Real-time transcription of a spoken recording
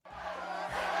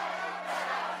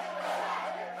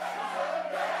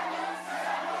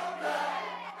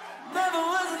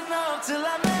till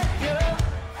I met you.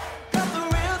 Got the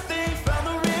real thing from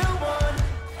the real one.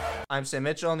 I'm Sam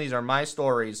Mitchell, and these are my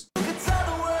stories. You can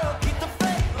tell the world, keep the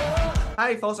faith. Oh.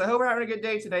 Hi, folks. I hope you're having a good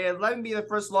day today. And let me be the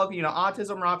first to welcome you to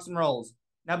Autism Rocks and Rolls.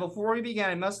 Now, before we begin,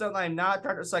 I must note that I'm not a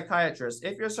doctor or psychiatrist.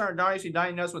 If you're starting to be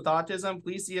diagnosed with autism,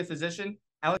 please see a physician.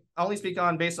 I only speak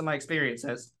on based on my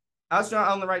experiences. I also don't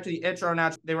own the right to the intro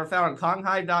now. They were found on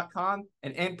Konghive.com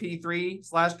and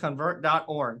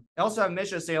mp3/convert.org. I also have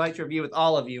missions I'd like to review with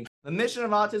all of you. The mission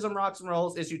of Autism Rocks and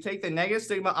Rolls is to take the negative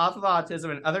stigma off of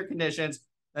autism and other conditions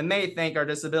that may think are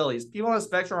disabilities. People on the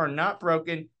spectrum are not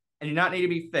broken and do not need to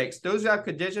be fixed. Those who have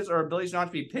conditions or abilities not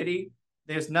to be pitied,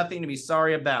 there's nothing to be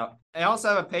sorry about. I also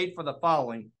have a page for the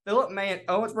following. Philip May and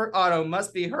Owensburg Auto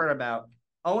must be heard about.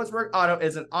 Owensburg Auto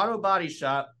is an auto body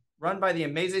shop run by the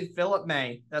amazing Philip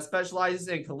May that specializes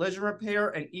in collision repair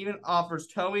and even offers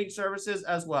towing services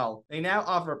as well. They now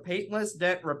offer paintless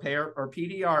dent repair or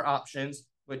PDR options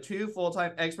with 2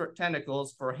 full-time expert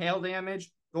technicals for hail damage,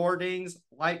 door dings,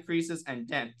 light creases, and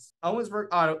dents. Owensburg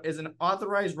Auto is an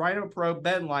authorized Rhino Pro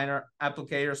bed liner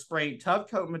applicator spraying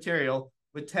tough coat material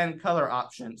with 10 color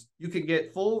options. You can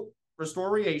get full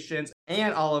restorations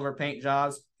and all over paint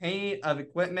jobs, painting of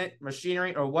equipment,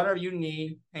 machinery, or whatever you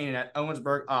need painted at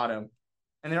Owensburg Auto.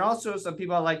 And there are also some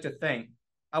people I'd like to thank.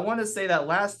 I want to say that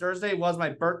last Thursday was my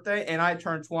birthday and I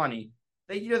turned 20.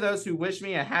 Thank you to those who wish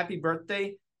me a happy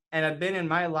birthday and have been in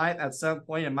my life at some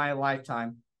point in my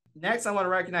lifetime. Next, I want to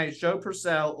recognize Joe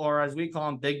Purcell, or as we call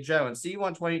him, Big Joe. And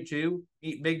C122,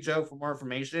 meet Big Joe for more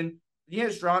information. He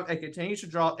has drawn and continues to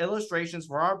draw illustrations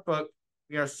for our book.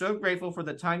 We are so grateful for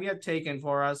the time you have taken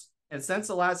for us. And since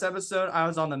the last episode, I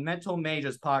was on the Mental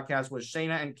Mages podcast with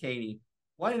Shayna and Katie.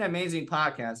 What an amazing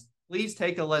podcast. Please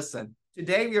take a listen.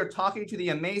 Today, we are talking to the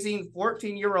amazing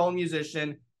 14-year-old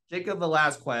musician, Jacob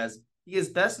Velasquez. He is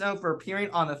best known for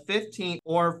appearing on the 15th,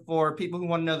 or for people who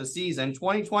want to know the season,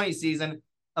 2020 season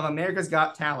of America's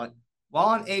Got Talent. While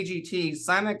on AGT,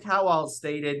 Simon Cowell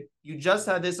stated, "You just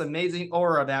have this amazing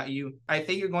aura about you. I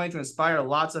think you're going to inspire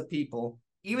lots of people."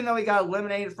 Even though he got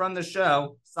eliminated from the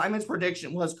show, Simon's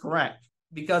prediction was correct.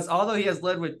 Because although he has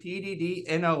lived with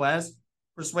PDD-NOS,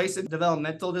 pervasive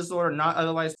developmental disorder not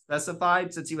otherwise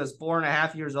specified, since he was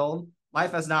 4.5 years old,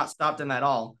 life has not stopped him at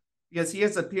all. Because he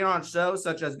has appeared on shows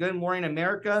such as Good Morning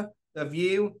America, The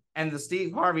View, and The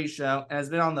Steve Harvey Show, and has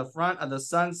been on the front of the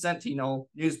Sun Sentinel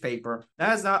newspaper.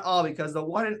 That is not all, because the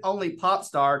one and only pop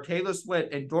star Taylor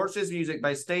Swift endorsed his music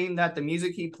by stating that the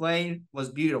music he played was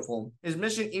beautiful. His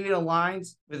mission even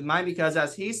aligns with mine because,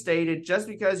 as he stated, just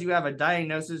because you have a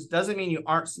diagnosis doesn't mean you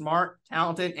aren't smart,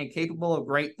 talented, and capable of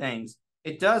great things.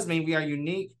 It does mean we are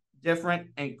unique, different,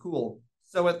 and cool.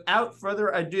 So without further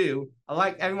ado, I'd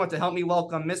like everyone to help me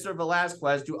welcome Mr.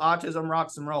 Velasquez to Autism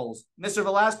Rocks and Rolls. Mr.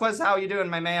 Velasquez, how are you doing,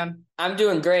 my man? I'm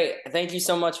doing great. Thank you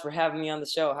so much for having me on the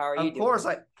show. How are you doing? Of course.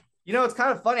 It's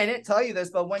kind of funny. I didn't tell you this,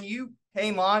 but when you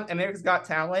came on America's Got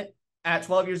Talent at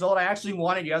 12 years old, I actually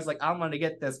wanted you. I was like, I'm going to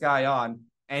get this guy on.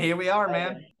 And here we are,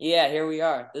 man. Yeah, here we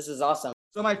are. This is awesome.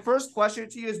 So my first question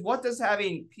to you is, what does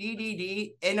having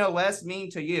PDD-NOS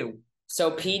mean to you? So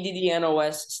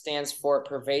PDD-NOS stands for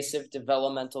Pervasive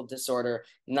Developmental Disorder,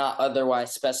 not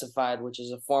otherwise specified, which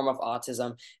is a form of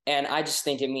autism. And I just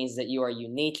think it means that you are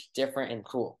unique, different, and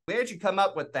cool. Where did you come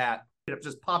up with that? Did it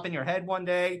just pop in your head one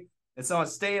day and someone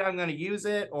stated, I'm going to use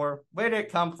it? Or where did it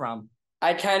come from?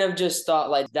 I kind of just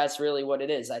thought that's really what it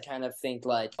is. I kind of think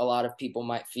a lot of people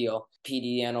might feel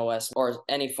PDD-NOS or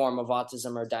any form of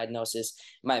autism or diagnosis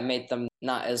might make them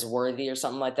not as worthy or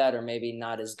something like that, or maybe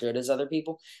not as good as other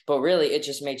people. But really, it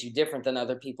just makes you different than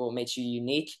other people. It makes you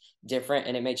unique, different,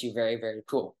 and it makes you very, very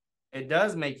cool. It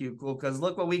does make you cool because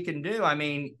look what we can do. I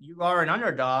mean, you are an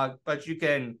underdog, but you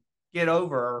can get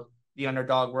over the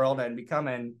underdog world and become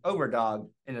an overdog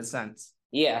in a sense.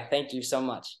 Yeah, thank you so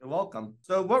much. You're welcome.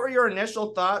 So what were your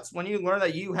initial thoughts when you learned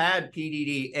that you had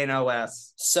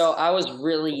PDD-NOS? So I was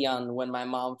really young when my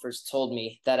mom first told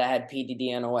me that I had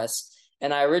PDD-NOS.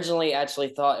 And I originally actually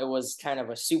thought it was kind of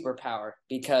a superpower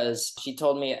because she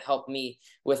told me it helped me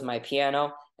with my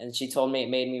piano, and she told me it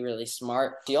made me really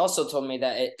smart. She also told me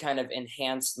that it kind of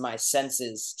enhanced my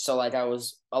senses. So I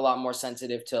was a lot more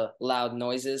sensitive to loud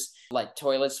noises like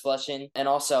toilets flushing. And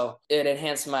also it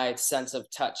enhanced my sense of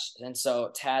touch. And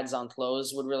so tags on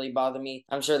clothes would really bother me.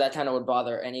 I'm sure that kind of would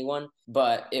bother anyone,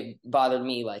 but it bothered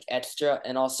me extra.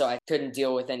 And also I couldn't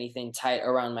deal with anything tight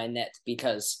around my neck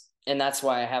and that's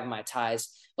why I have my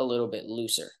ties a little bit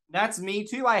looser. That's me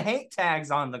too. I hate tags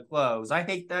on the clothes. I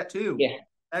hate that too. Yeah.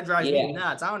 That drives me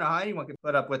nuts. I don't know how anyone can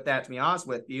put up with that, to be honest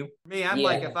with you. For me, I'm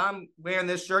if I'm wearing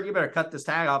this shirt, you better cut this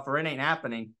tag off or it ain't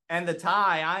happening. And the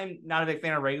tie, I'm not a big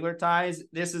fan of regular ties.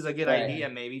 This is a good idea,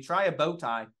 maybe. Try a bow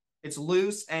tie. it's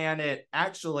loose and it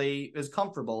actually is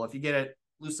comfortable if you get it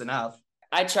loose enough.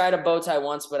 I tried a bow tie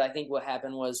once, but I think what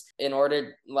happened was in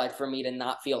order like for me to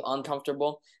not feel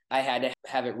uncomfortable, I had to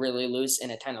have it really loose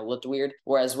and it kind of looked weird.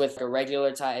 Whereas with a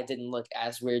regular tie, it didn't look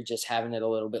as weird just having it a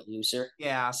little bit looser.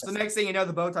 Yeah. So the next thing you know,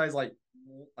 the bow tie is like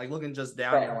looking just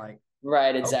down. Right. You're like,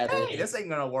 Right, exactly. okay, this ain't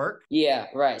gonna work. Yeah,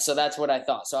 right. So that's what I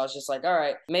thought. So I was just like, all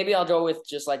right, maybe I'll go with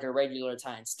just like a regular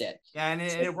tie instead. Yeah, and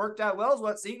it worked out well, is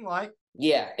what it seemed like.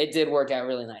 Yeah, it did work out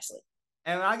really nicely.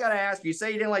 And I gotta ask you,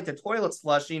 say you didn't like the toilets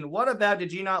flushing. What about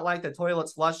did you not like the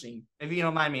toilets flushing? If you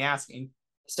don't mind me asking.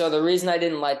 So the reason I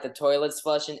didn't like the toilets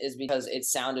flushing is because it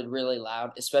sounded really loud,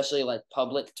 especially like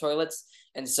public toilets.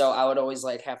 And so I would always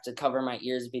like have to cover my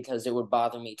ears because it would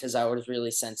bother me because I was really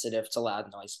sensitive to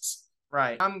loud noises.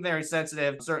 Right. I'm very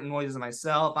sensitive to certain noises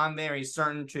myself. I'm very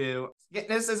certain to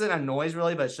this isn't a noise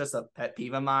really, but it's just a pet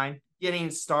peeve of mine.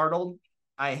 Getting startled.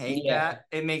 I hate Yeah. that.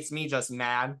 It makes me just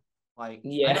mad. Like I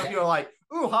Yeah. know people are like,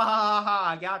 ooh, ha ha ha ha,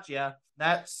 I got you.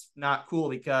 That's not cool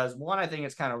because one, I think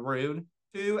it's kind of rude.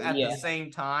 Two, at the Yeah. same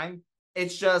time,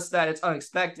 it's just that it's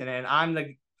unexpected, and I'm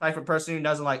the type of person who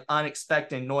doesn't like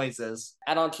unexpected noises.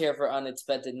 I don't care for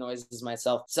unexpected noises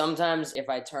myself. Sometimes if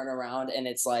I turn around and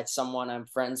it's like someone I'm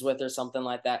friends with or something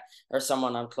like that, or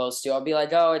someone I'm close to, I'll be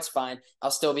like, oh, it's fine.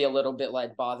 I'll still be a little bit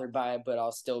like bothered by it, but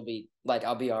I'll still be like,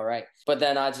 I'll be all right. But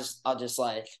then I'll just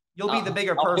like, You'll be the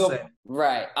bigger I'll feel- person.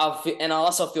 right. And I'll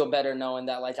also feel better knowing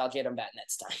that like I'll get them back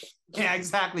next time. Yeah,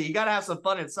 exactly. You gotta have some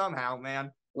fun in it somehow,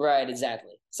 man. Right,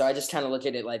 exactly. So I just kind of look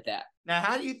at it like that. Now,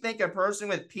 how do you think a person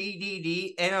with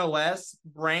PDD NOS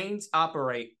brains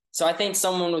operate? So I think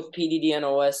someone with PDD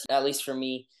NOS, at least for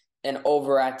me, an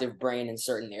overactive brain in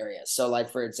certain areas. So like,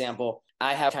 for example,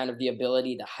 I have kind of the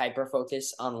ability to hyper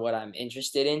focus on what I'm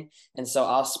interested in. And so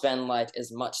I'll spend like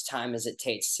as much time as it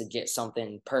takes to get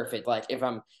something perfect. Like if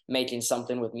I'm making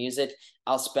something with music,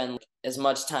 I'll spend as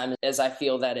much time as I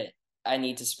feel that I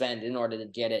need to spend in order to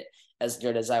get it as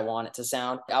good as I want it to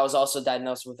sound. I was also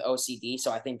diagnosed with OCD,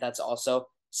 so I think that's also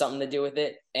something to do with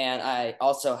it. And I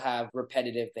also have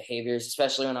repetitive behaviors,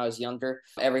 especially when I was younger.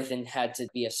 Everything had to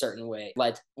be a certain way.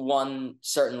 Like one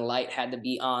certain light had to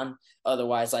be on,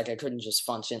 otherwise like I couldn't just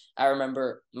function. I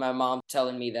remember my mom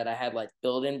telling me that I had like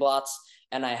building blots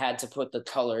and I had to put the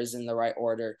colors in the right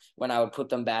order when I would put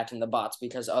them back in the bots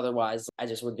because otherwise I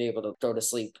just would be able to go to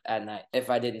sleep at night if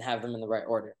I didn't have them in the right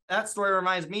order. That story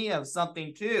reminds me of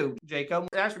something too, Jacob.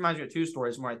 It actually reminds me of two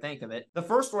stories when I think of it. The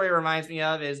first story it reminds me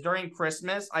of is during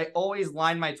Christmas, I always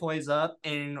line my toys up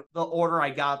in the order I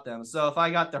got them. So if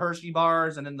I got the Hershey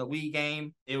bars and then the Wii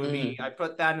game, it would be, I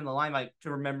put that in the line like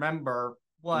to remember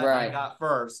what I Right. got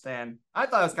first. And I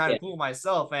thought it was kind of Yeah. cool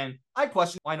myself. And I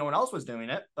questioned why no one else was doing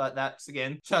it, but that's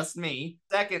again just me.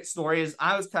 Second story is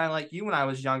I was kind of like you when I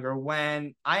was younger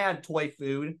when I had toy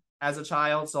food as a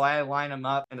child, so I had to line them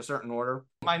up in a certain order.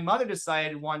 My mother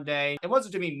decided one day, it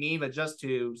wasn't to be mean, but just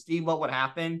to see what would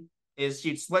happen, is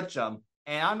she'd switch them.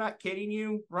 And I'm not kidding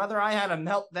you, brother. I had a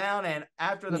meltdown, and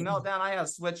after the meltdown, I had to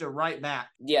switch it right back.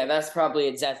 Yeah, that's probably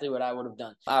exactly what I would have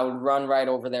done. I would run right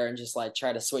over there and just like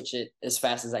try to switch it as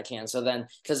fast as I can. So then,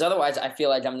 because otherwise I feel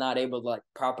like I'm not able to like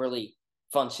properly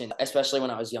function, especially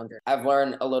when I was younger. I've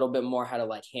learned a little bit more how to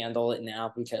like handle it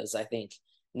now because I think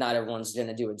not everyone's going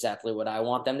to do exactly what I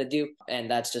want them to do.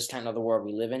 And that's just kind of the world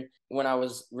we live in. When I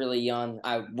was really young,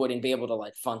 I wouldn't be able to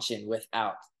like function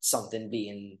without something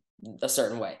being a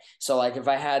certain way. So like if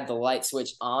I had the light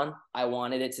switch on, I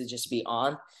wanted it to just be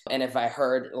on. And if I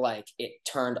heard like it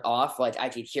turned off, like I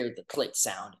could hear the click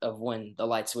sound of when the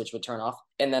light switch would turn off.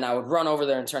 And then I would run over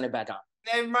there and turn it back on.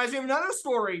 It reminds me of another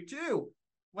story, too.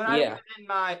 When I Yeah. lived in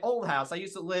my old house, I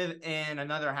used to live in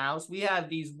another house. We had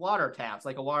these water taps,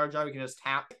 like a water jar we can just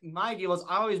tap. My deal was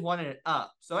I always wanted it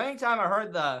up. So anytime I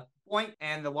heard the point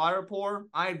and the water pour,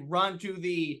 I'd run to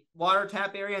the water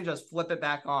tap area and just flip it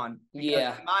back on. Because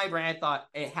Yeah. in my brain, I thought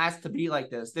it has to be like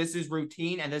this. This is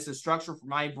routine and this is structure for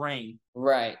my brain.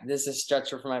 Right. This is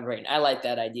structure for my brain. I like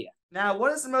that idea. Now,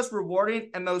 what is the most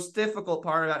rewarding and most difficult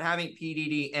part about having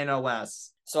PDD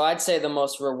NOS? So I'd say the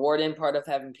most rewarding part of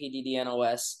having PDD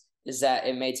NOS is that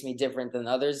it makes me different than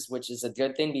others, which is a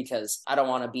good thing because I don't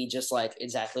want to be just like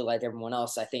exactly like everyone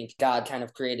else. I think God kind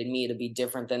of created me to be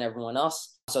different than everyone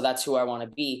else. So that's who I want to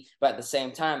be. But at the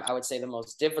same time, I would say the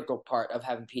most difficult part of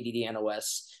having PDD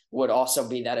NOS would also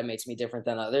be that it makes me different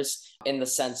than others in the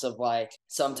sense of like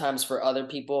sometimes for other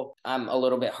people, I'm a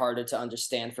little bit harder to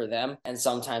understand for them. And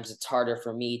sometimes it's harder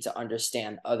for me to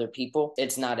understand other people.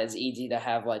 It's not as easy to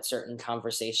have like certain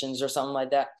conversations or something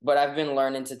like that. But I've been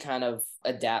learning to kind of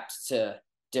adapt to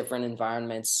different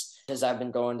environments because I've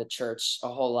been going to church a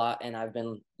whole lot and I've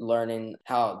been learning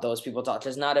how those people talk,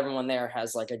 because not everyone there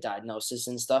has like a diagnosis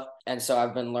and stuff. And so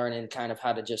I've been learning kind of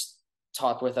how to just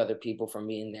talk with other people from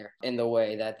being there in the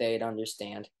way that they'd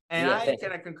understand. And Yeah, I thank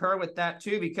kind of concur with that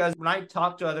too, because when I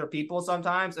talk to other people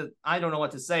sometimes, I don't know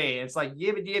what to say. It's like,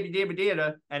 yibba dibba dibba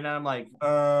dibba. And I'm like,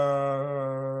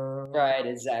 Right,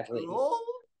 exactly. oh,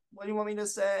 what do you want me to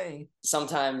say?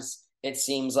 Sometimes it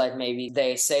seems like maybe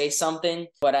they say something,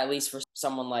 but at least for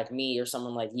someone like me or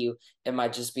someone like you, it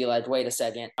might just be like, wait a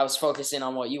second, I was focusing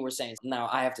on what you were saying. Now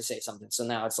I have to say something. So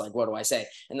now it's like, what do I say?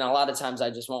 And then a lot of times I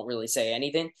just won't really say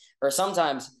anything. Or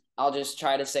sometimes I'll just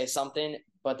try to say something,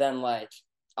 but then like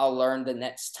I'll learn the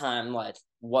next time like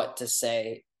what to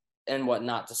say and what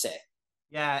not to say.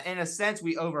 Yeah, in a sense,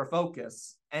 we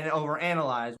overfocus and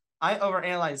overanalyze. I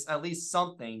overanalyze at least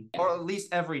something, or at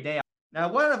least every day. Now,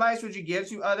 what advice would you give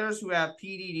to others who have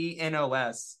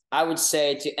PDD-NOS? I would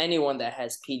say to anyone that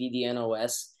has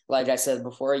PDD-NOS, like I said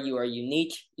before, you are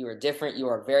unique, you are different, you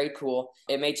are very cool.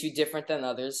 It makes you different than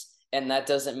others, and that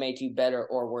doesn't make you better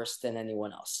or worse than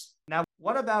anyone else. Now,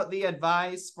 what about the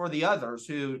advice for the others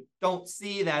who don't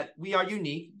see that we are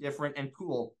unique, different, and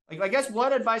cool? Like, I guess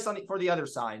what advice for the other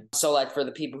side? So, like for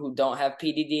the people who don't have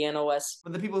PDD-NOS, For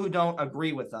the people who don't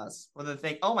agree with us, or they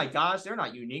think, oh my gosh, they're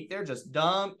not unique, they're just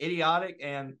dumb, idiotic,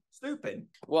 and stupid.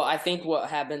 well, I think what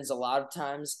happens a lot of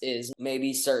times is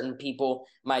maybe certain people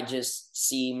might just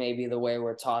see maybe the way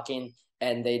we're talking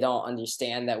and they don't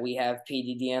understand that we have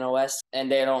PDD-NOS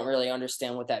and they don't really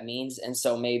understand what that means. And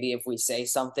so maybe if we say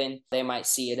something, they might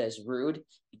see it as rude,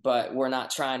 but we're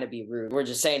not trying to be rude. We're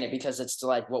just saying it because it's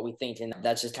like what we think. And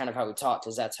that's just kind of how we talk,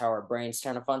 because that's how our brains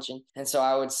kind of function. And so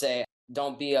I would say,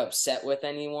 don't be upset with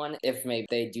anyone if maybe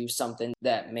they do something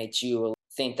that makes you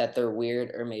think that they're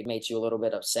weird or maybe makes you a little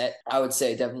bit upset. I would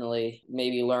say definitely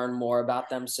maybe learn more about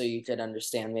them so you could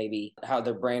understand maybe how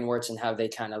their brain works and how they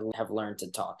kind of have learned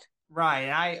to talk. Right,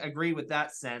 I agree with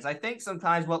that sense. I think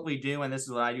sometimes what we do, and this is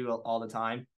what I do all the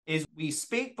time, is we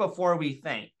speak before we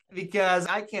think. Because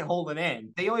I can't hold it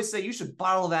in. They always say you should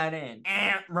bottle that in.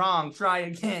 Wrong. Try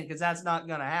again, because that's not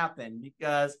gonna happen.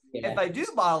 Because if I do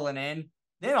bottle it in,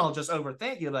 then I'll just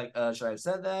overthink. You're like, should I have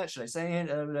said that? Should I say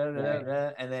it?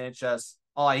 Right. And then it's just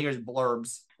all I hear is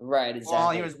blurbs. Right, All I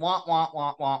exactly. hear is want, want,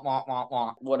 want, want, want, want,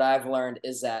 want. What I've learned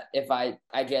is that if I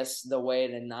guess the way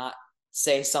to not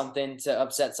say something to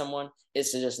upset someone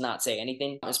is to just not say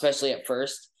anything, especially at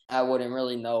first. I wouldn't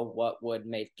really know what would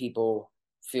make people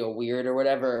feel weird or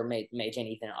whatever, or make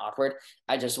anything awkward.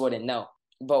 I just wouldn't know.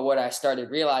 But what I started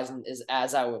realizing is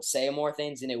as I would say more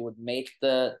things and it would make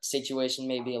the situation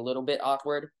maybe a little bit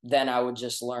awkward, then I would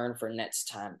just learn for next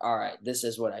time. All right, this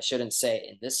is what I shouldn't say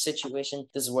in this situation.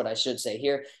 This is what I should say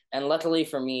here. And luckily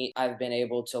for me, I've been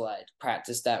able to like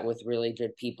practice that with really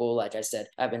good people. Like I said,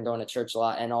 I've been going to church a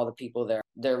lot, and all the people there,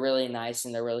 they're really nice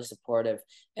and they're really supportive,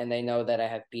 and they know that I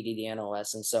have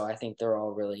PDD-NOS. And so I think they're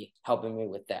all really helping me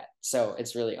with that. So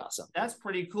it's really awesome. That's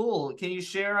pretty cool. Can you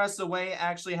share us a way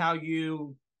actually how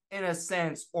you, in a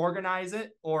sense, organize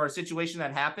it, or a situation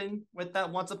that happened with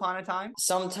that once upon a time?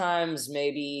 Sometimes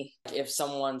maybe if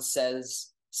someone says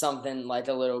something like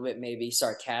a little bit maybe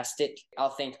sarcastic, I'll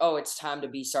think, oh, it's time to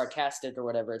be sarcastic or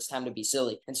whatever. It's time to be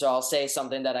silly. And so I'll say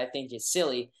something that I think is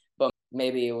silly, but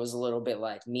maybe it was a little bit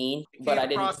like mean, but I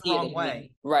didn't see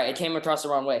it. Right. It came across the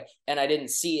wrong way. And I didn't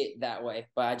see it that way,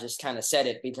 but I just kind of said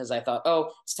it because I thought,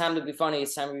 oh, it's time to be funny.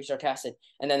 It's time to be sarcastic.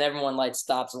 And then everyone like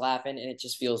stops laughing and it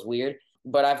just feels weird.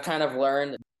 But I've kind of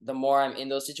learned the more I'm in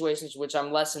those situations, which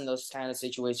I'm less in those kind of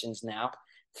situations now,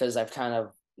 because I've kind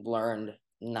of learned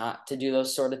not to do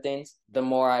those sort of things. The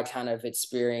more I kind of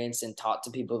experience and talk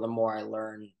to people, the more I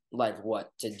learn like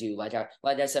what to do. Like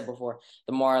I said before,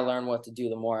 the more I learn what to do,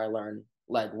 the more I learn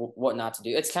like what not to do.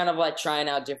 It's kind of like trying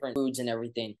out different foods and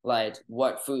everything. Like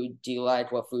what food do you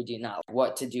like? What food do you not like?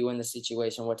 What to do in the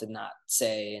situation, what to not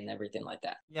say, and everything like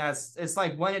that. Yes, it's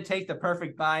like when to take the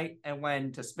perfect bite and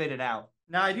when to spit it out.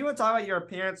 Now, I do want to talk about your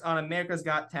appearance on America's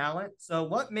Got Talent. So,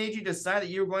 what made you decide that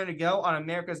you were going to go on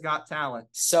America's Got Talent?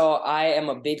 So I am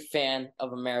a big fan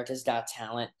of America's Got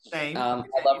Talent. Same. I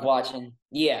love watching,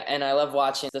 yeah, and I love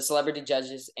watching the celebrity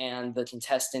judges and the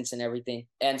contestants and everything.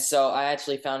 And so I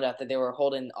actually found out that they were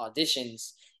holding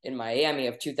auditions in Miami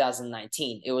of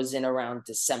 2019. It was in around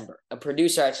December. A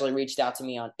producer actually reached out to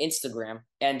me on Instagram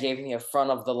and gave me a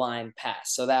front of the line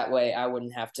pass. So that way I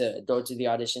wouldn't have to go to the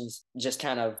auditions, just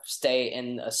kind of stay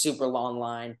in a super long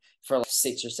line for like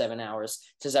 6 or 7 hours,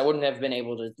 because I wouldn't have been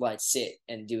able to like sit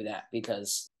and do that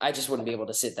because I just wouldn't be able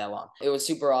to sit that long. It was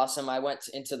super awesome. I went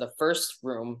into the first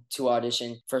room to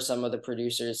audition for some of the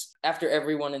producers. After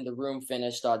everyone in the room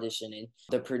finished auditioning,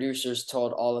 the producers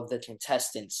told all of the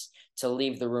contestants to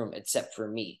leave the room except for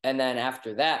me. And then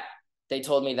after that, they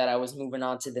told me that I was moving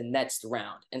on to the next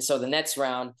round. And so the next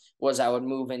round was I would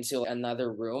move into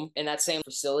another room in that same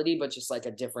facility, but just like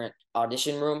a different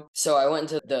audition room. So I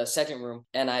went into the second room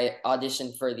and I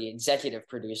auditioned for the executive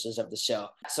producers of the show.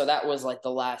 So that was like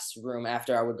the last room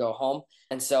after I would go home.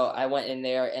 And so I went in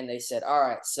there and they said, all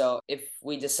right, so if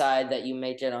we decide that you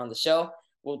make it on the show,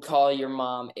 we'll call your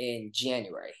mom in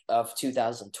January of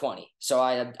 2020. So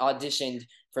I auditioned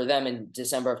for them in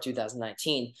December of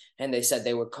 2019, and they said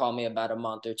they would call me about a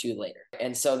month or two later.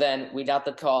 And so then we got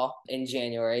the call in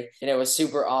January, and it was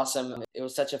super awesome. It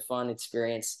was such a fun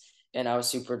experience, and I was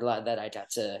super glad that I got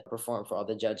to perform for all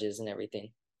the judges and everything.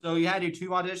 So you had to do 2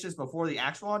 auditions before the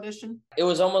actual audition? It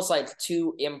was almost like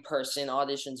 2 in-person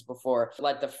auditions before.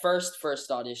 Like the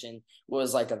first audition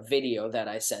was like a video that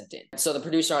I sent in. So the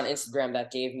producer on Instagram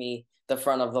that gave me the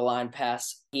front of the line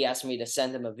pass, he asked me to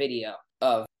send him a video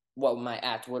of what my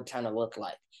act would kind of look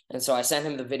like. And so I sent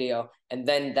him the video, and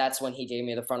then that's when he gave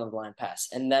me the front of the line pass.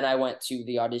 And then I went to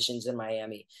the auditions in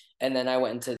Miami, and then I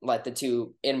went into like the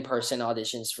 2 in-person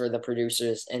auditions for the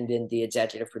producers and then the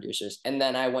executive producers. And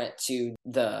then I went to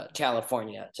the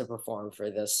California to perform for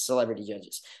the celebrity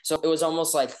judges. So it was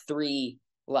almost like 3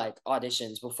 like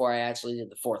auditions before I actually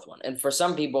did the 4th one. And for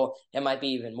some people, it might be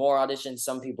even more auditions.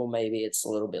 Some people, maybe it's a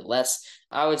little bit less.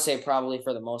 I would say probably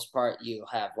for the most part, you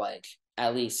have like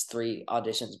at least 3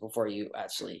 auditions before you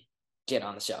actually get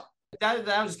on the show.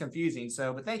 That was confusing.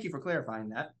 So, but thank you for clarifying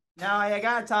that. Now I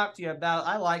gotta talk to you about.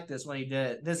 I like this when you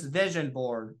did it, this vision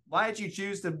board. Why did you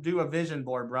choose to do a vision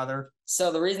board, brother?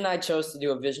 So the reason I chose to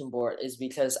do a vision board is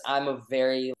because I'm a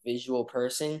very visual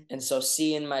person, and so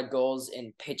seeing my goals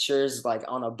in pictures like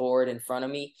on a board in front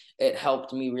of me, it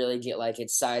helped me really get like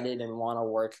excited and want to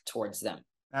work towards them.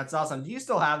 That's awesome. Do you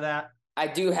still have that? I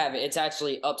do have it. It's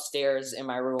actually upstairs in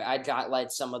my room. I got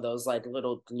like some of those like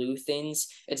little glue things.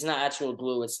 It's not actual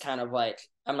glue. It's kind of like,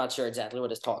 I'm not sure exactly what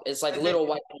it's called. It's like little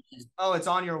white pieces. Oh, it's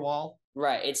on your wall?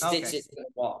 Right. It sticks Okay. it to the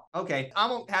wall. Okay. I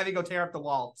won't have you go tear up the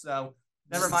wall. So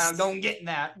never mind. I'm going getting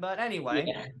that. But anyway,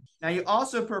 Yeah. now you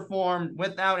also performed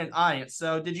without an audience.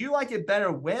 So did you like it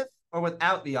better with or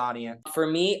without the audience? For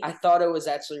me, I thought it was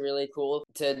actually really cool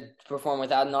to perform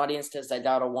without an audience because I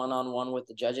got a one-on-one with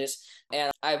the judges, and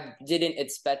I didn't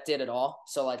expect it at all.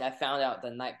 So like I found out the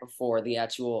night before the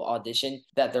actual audition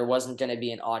that there wasn't going to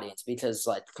be an audience because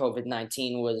like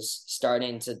COVID-19 was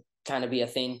starting to kind of be a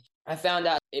thing. I found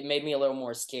out it made me a little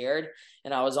more scared,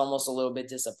 and I was almost a little bit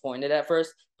disappointed at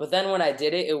first. But then when I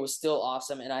did it, it was still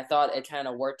awesome, and I thought it kind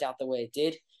of worked out the way it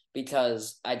did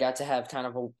because I got to have kind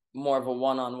of a more of a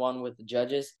one-on-one with the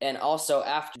judges. And also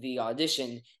after the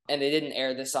audition, and they didn't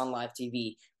air this on live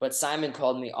TV, but Simon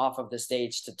called me off of the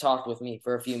stage to talk with me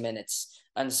for a few minutes.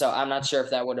 And so I'm not sure if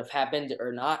that would have happened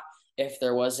or not if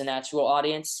there was an actual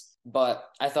audience, but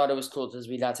I thought it was cool because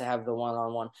we got to have the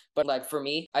one-on-one. But like for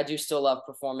me, I do still love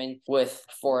performing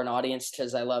for an audience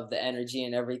because I love the energy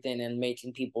and everything and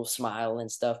making people smile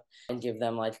and stuff and give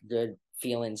them like good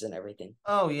feelings and everything.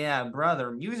 Oh yeah,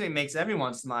 brother. Music makes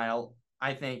everyone smile.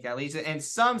 I think, at least in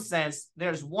some sense,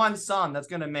 there's one song that's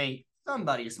going to make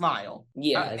somebody smile.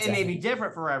 Yeah, It may exactly. be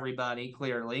different for everybody,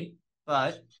 clearly,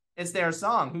 but it's their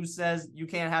song. Who says you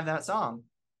can't have that song?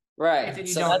 Right. Granted,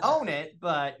 you So don't that's own it,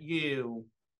 but you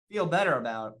feel better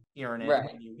about hearing it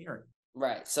right. when you hear it.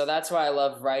 Right. So that's why I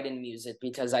love writing music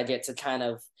because I get to kind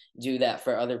of do that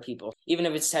for other people. Even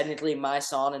if it's technically my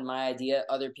song and my idea,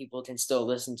 other people can still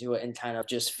listen to it and kind of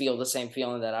just feel the same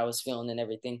feeling that I was feeling and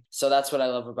everything. So that's what I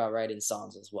love about writing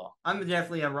songs as well. I'm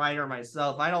definitely a writer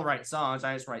myself. I don't write songs,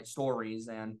 I just write stories.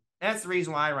 And that's the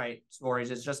reason why I write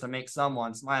stories, is just to make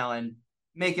someone smile and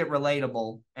make it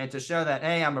relatable and to show that,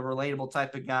 hey, I'm a relatable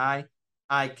type of guy.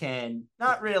 I can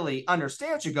not really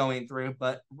understand what you're going through,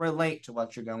 but relate to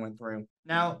what you're going through.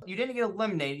 Now, you didn't get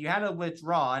eliminated. You had to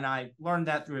withdraw, and I learned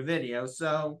that through a video.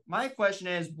 So my question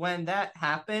is, when that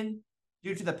happened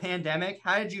due to the pandemic,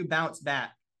 how did you bounce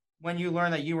back when you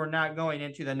learned that you were not going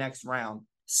into the next round?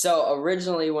 So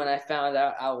originally when I found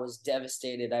out, I was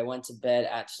devastated. I went to bed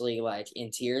actually like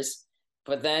in tears.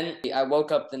 But then I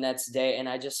woke up the next day and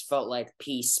I just felt like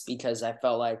peace because I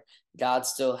felt like God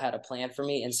still had a plan for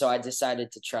me. And so I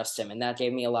decided to trust him. And that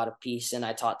gave me a lot of peace. And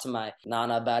I talked to my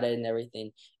Nana about it and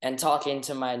everything. And talking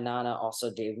to my Nana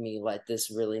also gave me like this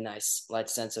really nice like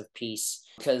sense of peace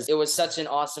because it was such an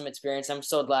awesome experience. I'm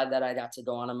so glad that I got to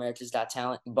go on America's Got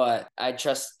Talent, but I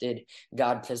trusted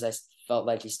God because I felt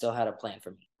like he still had a plan for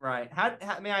me. Right. How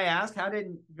may I ask, how did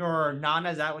your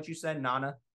Nana, is that what you said,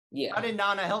 Nana? Yeah. How did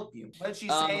Nana help you? What did she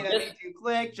say that just- made you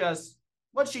click? Just,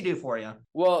 what'd she do for you?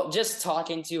 Well, just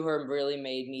talking to her really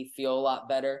made me feel a lot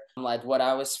better. Like what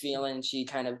I was feeling, she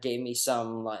kind of gave me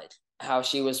some like how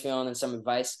she was feeling and some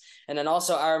advice. And then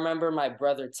also, I remember my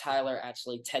brother Tyler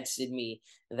actually texted me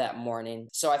that morning.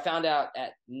 So I found out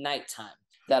at nighttime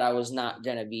that I was not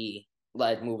going to be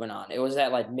like moving on. It was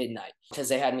at like midnight because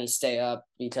they had me stay up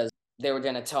because they were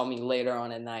going to tell me later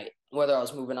on at night whether I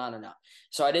was moving on or not.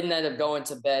 So I didn't end up going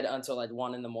to bed until like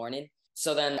 1 a.m.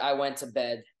 So then I went to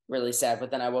bed really sad,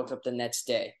 but then I woke up the next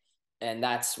day. And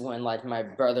that's when like my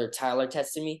brother Tyler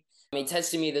texted me. He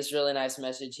texted me this really nice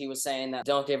message. He was saying that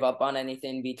don't give up on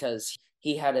anything because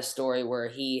he had a story where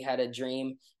he had a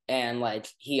dream and like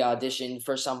he auditioned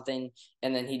for something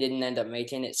and then he didn't end up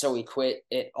making it, so he quit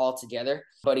it altogether.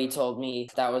 But he told me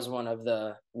that was one of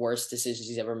the worst decisions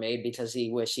he's ever made because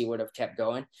he wished he would have kept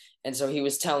going. And so he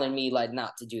was telling me like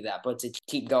not to do that, but to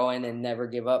keep going and never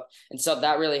give up. And so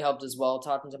that really helped as well.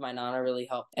 Talking to my nana really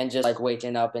helped, and just like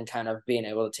waking up and kind of being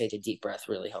able to take a deep breath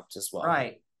really helped as well.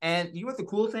 Right. And you know what the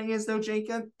cool thing is though,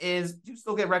 Jacob, is you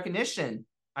still get recognition,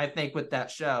 I think, with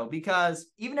that show. Because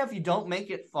even if you don't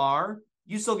make it far,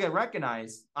 you still get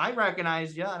recognized. I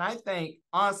recognize you, and I think,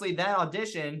 honestly, that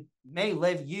audition may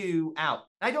live you out.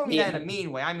 I don't mean that in a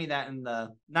mean way. I mean that in the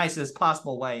nicest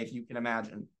possible way, if you can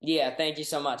imagine. Yeah, thank you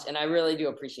so much. And I really do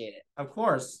appreciate it. Of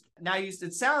course. Now,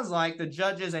 it sounds like the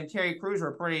judges and Terry Crews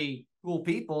were pretty cool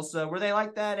people. So were they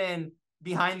like that in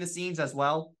behind the scenes as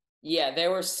well? Yeah, they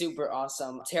were super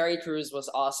awesome. Terry Crews was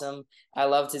awesome. I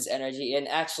loved his energy. And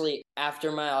actually,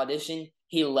 after my audition,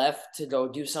 he left to go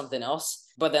do something else.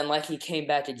 But then, like, he came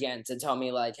back again to tell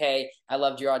me, like, hey, I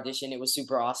loved your audition. It was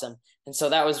super awesome. And so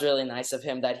that was really nice of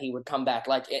him that he would come back,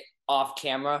 like, off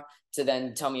camera to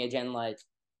then tell me again, like,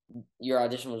 your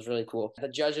audition was really cool. The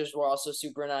judges were also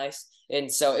super nice.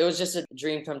 And so it was just a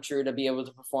dream come true to be able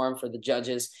to perform for the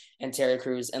judges and Terry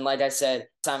Crews. And like I said,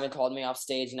 Simon called me off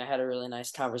stage and I had a really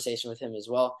nice conversation with him as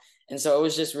well. And so it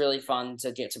was just really fun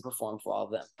to get to perform for all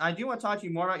of them. I do want to talk to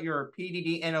you more about your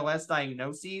PDD-NOS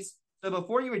diagnoses. So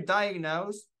before you were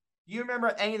diagnosed, do you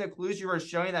remember any of the clues you were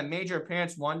showing that made your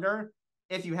parents wonder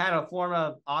if you had a form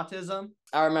of autism?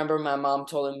 I remember my mom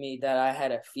told me that I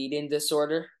had a feeding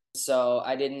disorder. So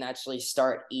I didn't actually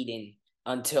start eating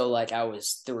until like I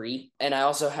was 3. And I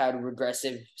also had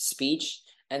regressive speech.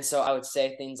 And so I would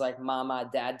say things like mama,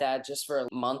 dad, just for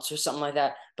months or something like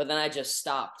that. But then I just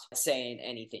stopped saying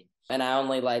anything. And I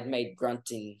only like made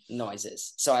grunting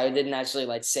noises. So I didn't actually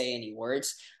like say any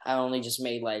words. I only just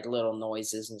made like little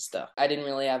noises and stuff. I didn't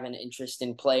really have an interest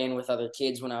in playing with other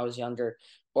kids when I was younger,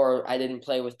 or I didn't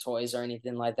play with toys or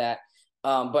anything like that.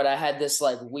 But I had this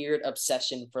like weird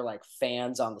obsession for like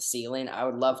fans on the ceiling. I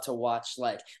would love to watch,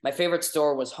 like, my favorite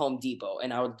store was Home Depot,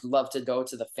 and I would love to go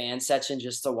to the fan section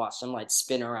just to watch them like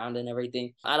spin around and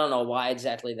everything. I don't know why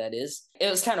exactly that is.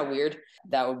 It was kind of weird.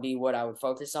 That would be what I would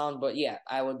focus on. But yeah,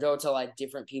 I would go to like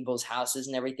different people's houses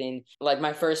and everything. Like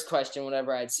my first question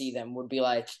whenever I'd see them would be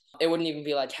like, it wouldn't even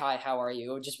be like, hi, how are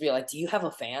you? It would just be like, do you have a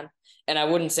fan? And I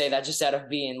wouldn't say that just out of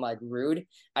being like rude.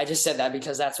 I just said that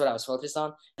because that's what I was focused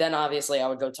on. Then obviously I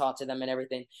would go talk to them and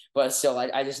everything. But still, like,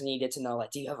 I just needed to know,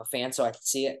 like, do you have a fan so I could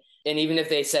see it? And even if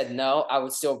they said no, I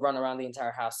would still run around the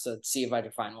entire house to see if I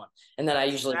could find one. And then I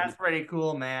usually... That's pretty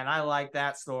cool, man. I like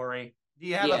that story. Do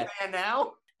you have Yeah. a fan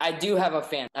now? I do have a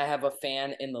fan. I have a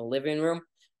fan in the living room.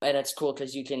 And it's cool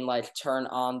because you can like turn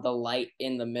on the light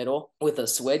in the middle with a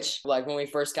switch. Like when we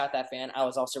first got that fan, I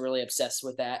was also really obsessed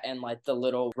with that and like the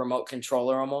little remote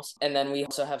controller almost. And then we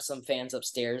also have some fans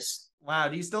upstairs. Wow,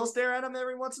 do you still stare at them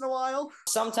every once in a while?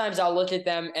 Sometimes I'll look at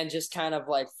them and just kind of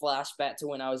like flash back to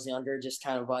when I was younger, just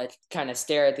kind of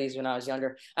stare at these when I was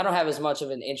younger. I don't have as much of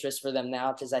an interest for them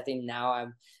now because I think now I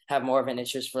have more of an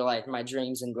interest for like my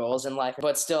dreams and goals in life.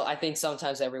 But still, I think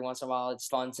sometimes every once in a while it's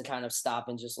fun to kind of stop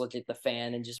and just look at the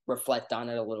fan and just reflect on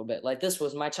it a little bit. Like, this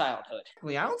was my childhood.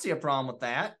 I don't see a problem with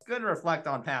that. It's good to reflect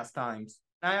on past times.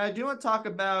 Now, I do want to talk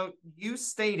about, you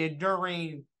stated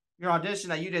during your audition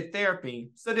that you did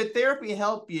therapy. So did therapy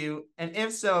help you? And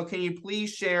if so, can you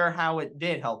please share how it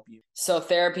did help you? So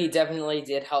therapy definitely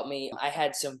did help me. I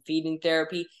had some feeding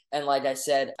therapy. And like I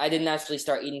said, I didn't actually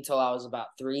start eating until I was about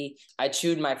 3. I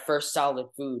chewed my first solid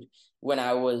food when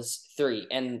I was 3,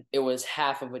 and it was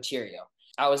half of a Cheerio.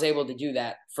 I was able to do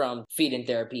that from feeding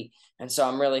therapy. And so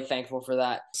I'm really thankful for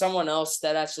that. Someone else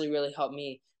that actually really helped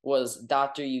me was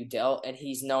Dr. Udell, and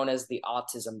he's known as the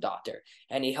autism doctor.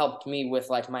 And he helped me with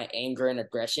like my anger and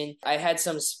aggression. I had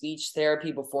some speech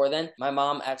therapy before then. My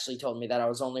mom actually told me that I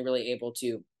was only really able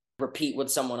to repeat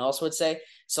what someone else would say.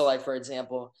 So, like, for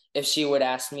example, if she would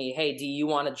ask me, hey, do you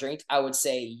want a drink? I would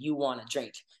say, you want a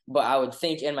drink. But I would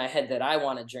think in my head that I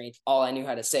want a drink. All I knew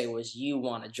how to say was, you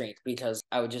want a drink, because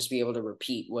I would just be able to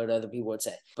repeat what other people would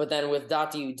say. But then with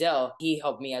Dr. Udell, he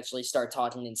helped me actually start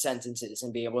talking in sentences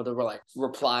and be able to like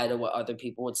reply to what other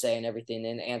people would say and everything,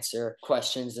 and answer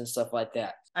questions and stuff like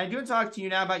that. I do talk to you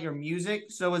now about your music.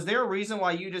 So is there a reason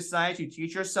why you decided to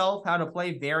teach yourself how to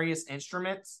play various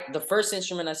instruments? The first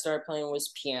instrument I started playing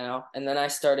was piano, and then I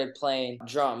started playing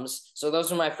drums. So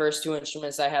those were my first two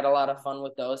instruments. I had a lot of fun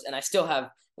with those, and I still have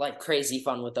like crazy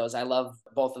fun with those. I love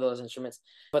both of those instruments.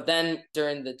 But then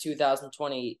during the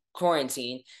 2020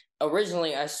 quarantine,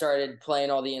 originally I started playing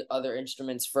all the other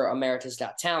instruments for America's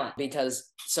Got Talent,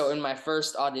 because so in my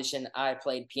first audition I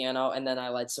played piano, and then I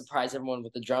like surprised everyone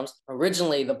with the drums.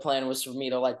 Originally the plan was for me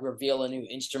to like reveal a new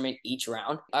instrument each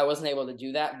round. I wasn't able to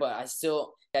do that, but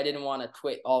I didn't want to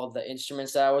quit all of the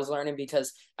instruments that I was learning,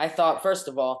 because I thought, first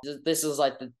of all, this is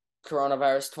like the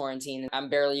coronavirus quarantine. I'm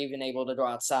barely even able to go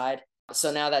outside. So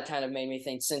now that kind of made me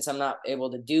think, since I'm not able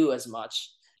to do as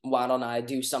much, why don't I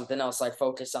do something else, like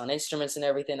focus on instruments and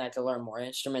everything? I could learn more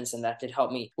instruments, and that could help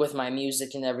me with my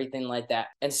music and everything like that.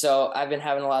 And so I've been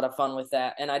having a lot of fun with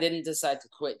that. And I didn't decide to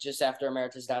quit just after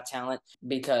America's Got Talent,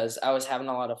 because I was having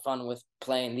a lot of fun with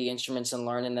playing the instruments and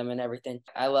learning them and everything.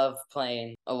 I love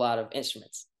playing a lot of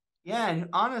instruments. Yeah, and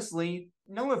honestly,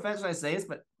 no offense when I say this,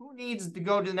 but who needs to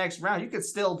go to the next round? You could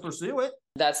still pursue it.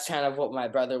 That's kind of what my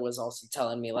brother was also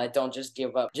telling me. Like, don't just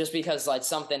give up just because like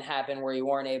something happened where you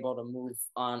weren't able to move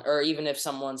on. Or even if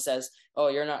someone says, oh,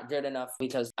 you're not good enough.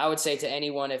 Because I would say to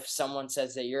anyone, if someone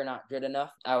says that you're not good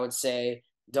enough, I would say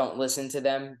don't listen to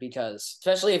them, because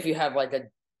especially if you have like a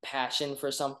passion for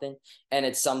something and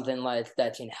it's something like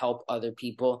that can help other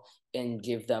people and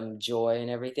give them joy and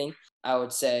everything, I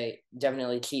would say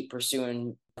definitely keep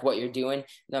pursuing what you're doing,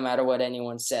 no matter what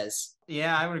anyone says.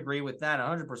 Yeah, I would agree with that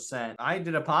 100%. I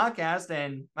did a podcast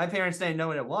and my parents didn't know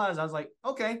what it was. I was like,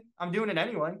 okay, I'm doing it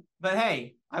anyway. But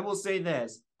hey, I will say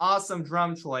this. Awesome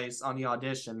drum choice on the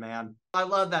audition, man. I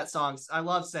love that song. I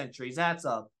love Centuries. That's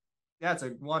a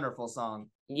wonderful song.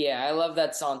 Yeah, I love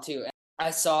that song too. I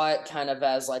saw it kind of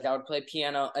as like I would play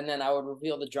piano and then I would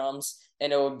reveal the drums,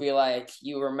 and it would be like,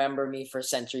 you remember me for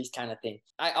centuries kind of thing.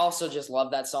 I also just love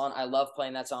that song. I love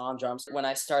playing that song on drums. When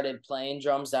I started playing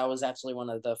drums, that was actually one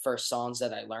of the first songs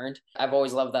that I learned. I've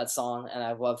always loved that song, and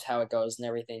I've loved how it goes and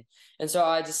everything. And so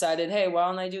I decided, hey, why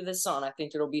don't I do this song? I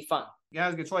think it'll be fun. Yeah,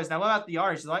 that's a good choice. Now, what about the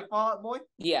artist? You like Fall Out Boy?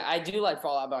 Yeah, I do like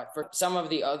Fall Out Boy. For some of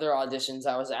the other auditions,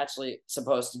 I was actually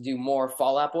supposed to do more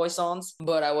Fall Out Boy songs,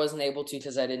 but I wasn't able to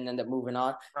because I didn't end up moving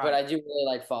on. Right. But I do really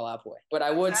like Fall Out Boy. But I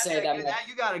would say that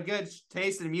you got a good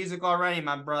taste in music already,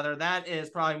 my brother. That is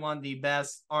probably one of the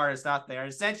best artists out there.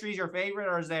 Is Centuries your favorite,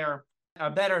 or is there a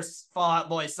better Fall Out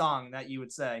Boy song that you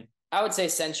would say? I would say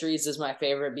Centuries is my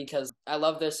favorite because I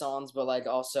love their songs, but like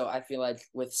also I feel like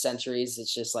with Centuries,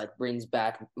 it's just like brings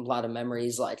back a lot of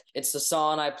memories. Like it's the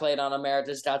song I played on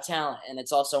America's Got Talent, and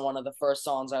it's also one of the first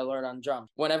songs I learned on drums.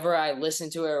 Whenever I listen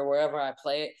to it or wherever I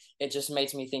play it, it just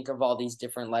makes me think of all these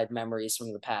different like memories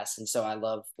from the past. And so I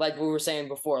love, like we were saying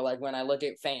before, like when I look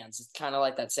at fans, it's kind of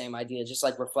like that same idea, just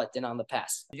like reflecting on the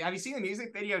past. Have you seen the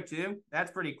music video too?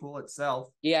 That's pretty cool itself.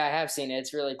 Yeah, I have seen it.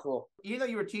 It's really cool. Even though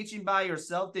you were teaching by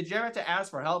yourself, did you ever have to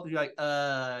ask for help? You're like,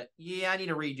 yeah, I need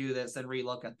to redo this and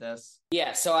relook at this.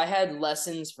 Yeah, so I had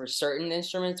lessons for certain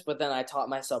instruments, but then I taught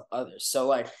myself others. So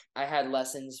like I had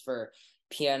lessons for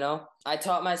piano. I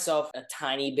taught myself a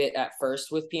tiny bit at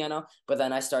first with piano, but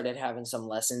then I started having some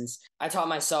lessons. I taught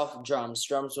myself drums.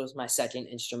 Drums was my second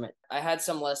instrument. I had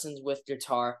some lessons with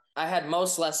guitar. I had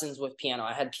most lessons with piano.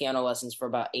 I had piano lessons for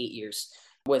about 8 years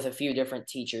with a few different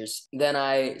teachers. Then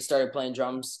I started playing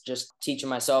drums, just teaching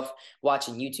myself,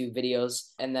 watching YouTube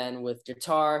videos. And then with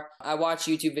guitar, I watched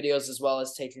YouTube videos as well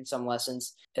as taking some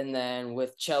lessons. And then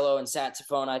with cello and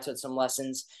saxophone, I took some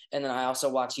lessons. And then I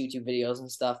also watched YouTube videos and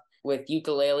stuff. With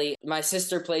ukulele, my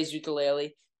sister plays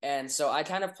ukulele. And so I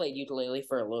kind of played ukulele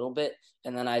for a little bit.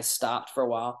 And then I stopped for a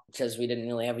while because we didn't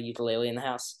really have a ukulele in the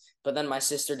house. But then my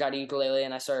sister got a ukulele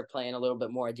and I started playing a little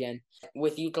bit more again.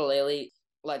 With ukulele,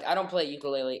 like I don't play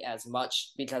ukulele as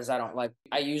much because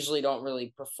I usually don't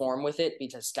really perform with it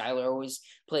because Skylar always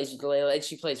plays ukulele and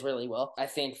she plays really well. I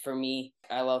think for me,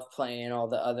 I love playing all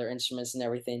the other instruments and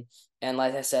everything. And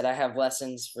like I said, I have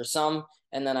lessons for some,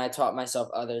 and then I taught myself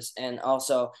others. And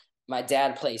also my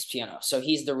dad plays piano. So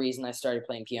he's the reason I started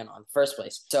playing piano in the first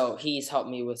place. So he's helped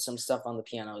me with some stuff on the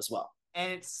piano as well.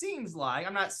 And it seems like,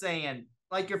 I'm not saying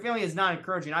like your family is not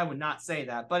encouraging. I would not say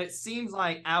that, but it seems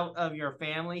like out of your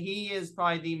family, he is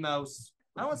probably the most,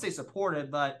 I don't want to say supportive,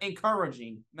 but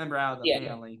encouraging member out of the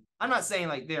family. I'm not saying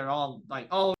like they're all like,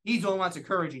 oh, he's the only one that's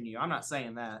encouraging you. I'm not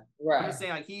saying that. I'm Right. just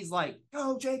saying like he's like,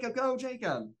 go Jacob, go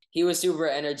Jacob. He was super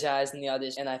energized in the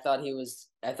audition, and I thought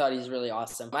he's really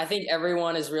awesome. I think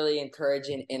everyone is really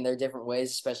encouraging in their different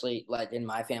ways, especially like in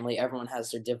my family. Everyone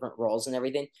has their different roles and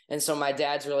everything. And so my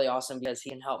dad's really awesome because he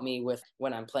can help me with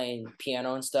when I'm playing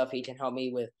piano and stuff. He can help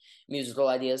me with musical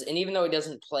ideas. And even though he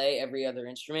doesn't play every other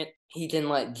instrument, he can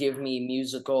like give me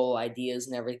musical ideas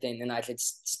and everything, and I could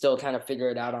still kind of figure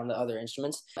it out on the other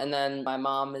instruments. And then my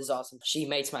mom is awesome. She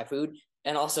makes my food.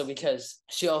 And also because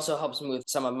she also helps me with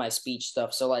some of my speech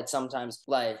stuff. So like sometimes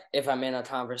like if I'm in a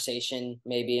conversation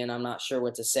maybe and I'm not sure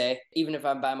what to say, even if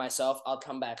I'm by myself, I'll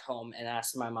come back home and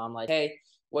ask my mom like, hey,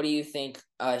 what do you think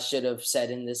I should have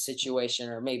said in this situation?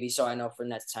 Or maybe so I know for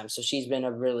next time. So she's been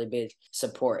a really big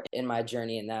support in my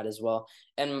journey in that as well.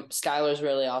 And Skylar's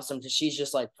really awesome because she's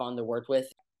just like fun to work with.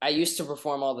 I used to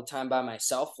perform all the time by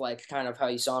myself, like kind of how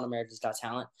you saw in America's Got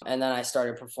Talent. And then I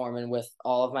started performing with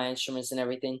all of my instruments and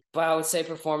everything. But I would say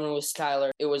performing with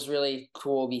Skylar, it was really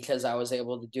cool because I was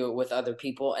able to do it with other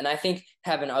people. And I think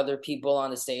having other people on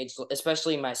the stage,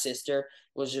 especially my sister,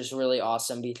 was just really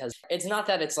awesome because it's not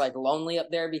that it's like lonely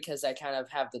up there because I kind of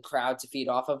have the crowd to feed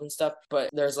off of and stuff, but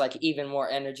there's like even more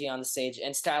energy on the stage.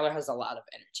 And Skylar has a lot of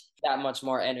energy. That much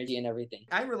more energy and everything.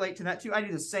 I relate to that too. I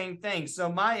do the same thing. So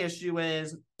my issue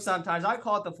is sometimes I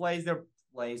call it the phrase,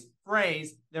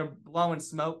 they're blowing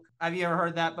smoke. Have you ever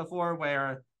heard that before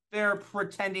where they're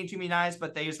pretending to be nice,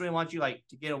 but they just really want you like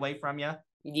to get away from you?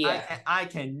 Yeah. I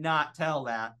cannot tell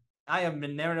that. I have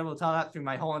been never able to tell that through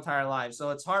my whole entire life. So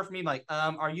it's hard for me, like,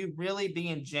 are you really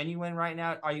being genuine right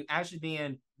now? Are you actually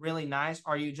being really nice?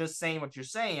 Are you just saying what you're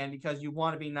saying because you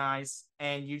want to be nice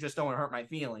and you just don't want to hurt my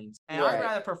feelings? And Right. I'd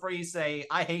rather prefer you say,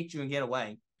 I hate you and get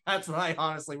away. That's what I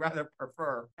honestly rather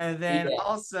prefer. And then Yeah.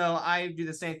 also I do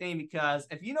the same thing because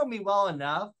if you know me well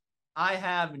enough, I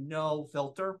have no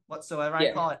filter whatsoever. I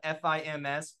Yeah. call it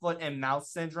FIMS, foot and mouth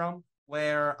syndrome,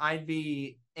 where I'd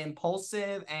be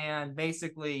impulsive and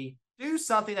basically do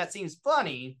something that seems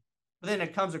funny, but then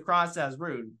it comes across as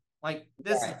rude. Like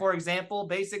this, Right. for example,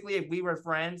 basically if we were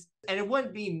friends, and it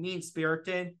wouldn't be mean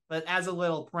spirited, but as a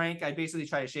little prank, I'd basically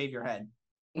try to shave your head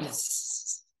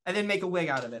and then make a wig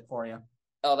out of it for you.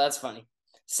 Oh, that's funny.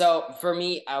 So for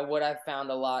me, what I've found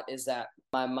a lot is that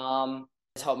my mom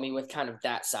has helped me with kind of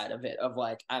that side of it of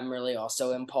like I'm really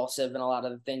also impulsive in a lot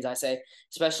of the things I say,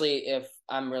 especially if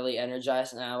I'm really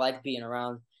energized and I like being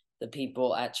around the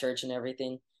people at church and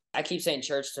everything. I keep saying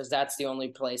church because that's the only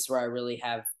place where I really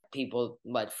have people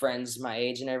like friends my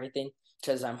age and everything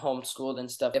because I'm homeschooled and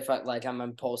stuff. If I'm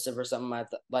impulsive or something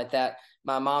like that,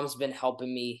 my mom's been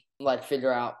helping me like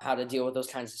figure out how to deal with those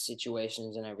kinds of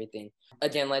situations and everything.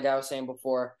 Again, like I was saying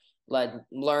before, like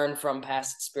learn from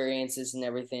past experiences and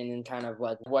everything and kind of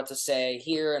like what to say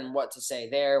here and what to say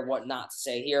there, what not to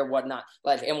say here, what not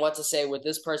like, and what to say with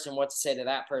this person, what to say to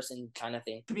that person kind of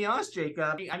thing. To be honest,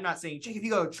 Jacob, I'm not saying, Jacob, you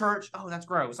go to church, oh, that's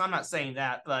gross. I'm not saying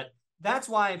that, but that's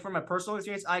why, from a personal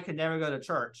experience, I could never go to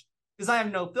church because I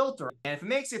have no filter. And if it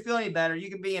makes you feel any better, you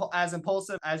can be as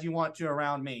impulsive as you want to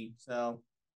around me. So,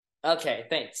 Okay,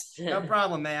 thanks. no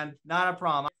problem, man. Not a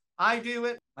problem. I do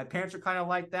it. My parents are kind of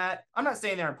like that. I'm not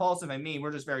saying they're impulsive and me.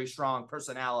 We're just very strong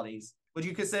personalities. Would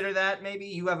you consider that maybe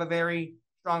you have a very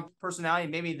strong personality?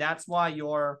 Maybe that's why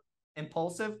you're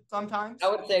impulsive sometimes? I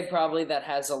would say probably that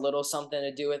has a little something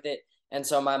to do with it. And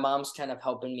so my mom's kind of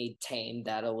helping me tame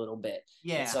that a little bit.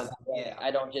 Yeah. And so that way Yeah. I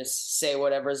don't just say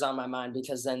whatever's on my mind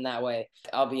because then that way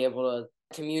I'll be able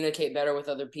to communicate better with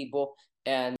other people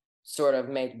and sort of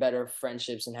make better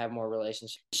friendships and have more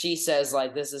relationships. She says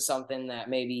like this is something that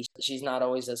maybe she's not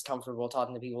always as comfortable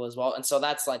talking to people as well. And so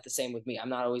that's like the same with me. I'm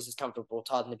not always as comfortable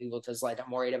talking to people because like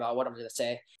I'm worried about what I'm going to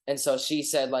say. And so she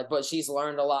said like, but she's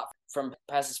learned a lot from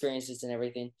past experiences and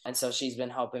everything. And so she's been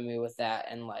helping me with that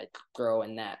and like grow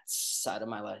in that side of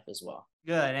my life as well.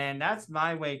 Good. And that's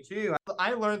my way too.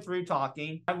 I learned through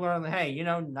talking. I learned, hey, you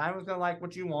know, not everyone's going to like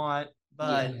what you want,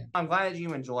 but Yeah. I'm glad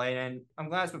you enjoy it and I'm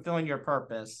glad it's fulfilling your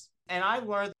purpose. And I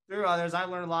learned through others. I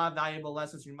learned a lot of valuable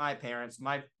lessons from my parents.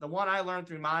 The one I learned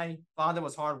through my father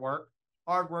was hard work.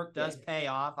 Hard work does pay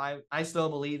off. I still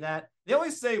believe that. They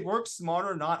always say work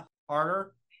smarter, not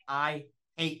harder. I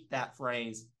hate that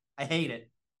phrase. I hate it.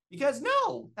 Because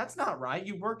no, that's not right.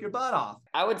 You work your butt off.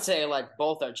 I would say like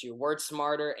both are true. Work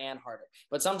smarter and harder.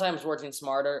 But sometimes working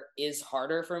smarter is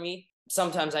harder for me.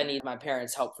 Sometimes I need my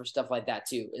parents' help for stuff like that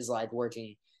too, is like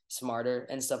working smarter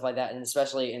and stuff like that. And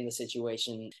especially in the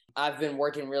situation, I've been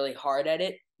working really hard at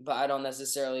it but I don't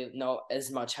necessarily know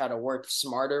as much how to work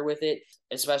smarter with it,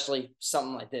 especially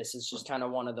something like this. It's just kind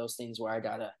of one of those things where I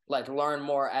gotta like learn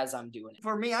more as I'm doing it.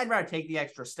 For me, I'd rather take the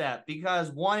extra step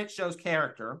because one, it shows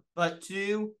character, but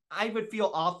two, I would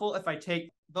feel awful if I take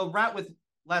the route with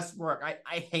less work.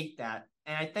 I hate that.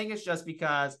 And I think it's just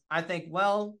because I think,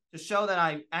 well, to show that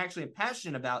I actually am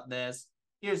passionate about this,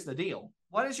 here's the deal.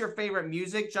 What is your favorite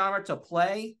music genre to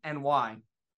play and why?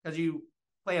 Because you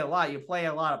play a lot. You play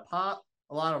a lot of pop,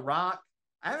 a lot of rock.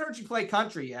 I haven't heard you play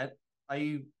country yet. Are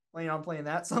you planning on playing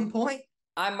that at some point?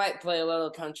 I might play a little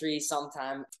country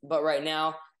sometime, but right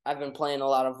now I've been playing a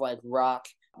lot of like rock,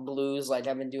 blues. Like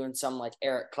I've been doing some like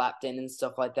Eric Clapton and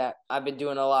stuff like that. I've been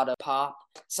doing a lot of pop.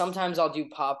 Sometimes I'll do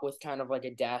pop with kind of like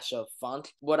a dash of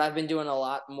funk. What I've been doing a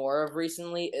lot more of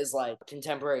recently is like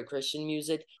contemporary Christian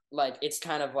music. Like it's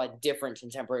kind of like different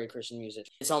contemporary Christian music.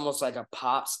 It's almost like a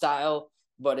pop style,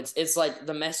 but it's like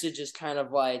the message is kind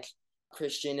of like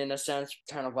Christian in a sense,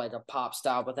 kind of like a pop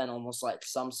style, but then almost like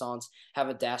some songs have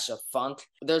a dash of funk.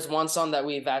 There's one song that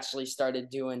we've actually started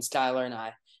doing, Skylar and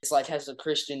I. It's like has a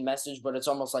Christian message, but it's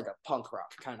almost like a punk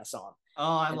rock kind of song.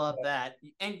 Oh, I love that.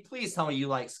 And please tell me you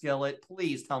like Skillet.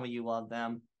 Please tell me you love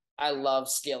them. I love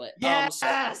Skillet. Yes!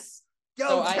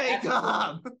 Go so take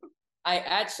them! I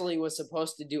actually was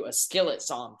supposed to do a Skillet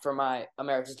song for my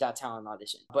America's Got Talent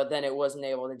audition, but then it wasn't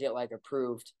able to get like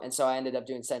approved. And so I ended up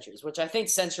doing Centuries, which I think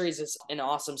Centuries is an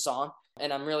awesome song.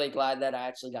 And I'm really glad that I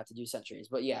actually got to do Centuries.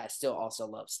 But yeah, I still also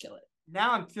love Skillet.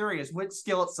 Now I'm curious, which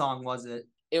Skillet song was it?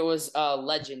 It was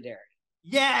Legendary.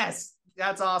 Yes!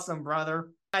 That's awesome, brother.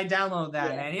 I download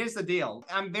that, Yeah. man. Here's the deal.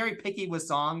 I'm very picky with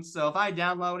songs, so if I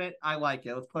download it, I like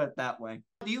it. Let's put it that way.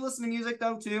 Do you listen to music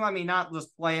though too? I mean, not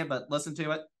just play it, but listen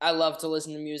to it. I love to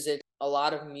listen to music. A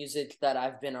lot of music that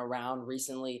I've been around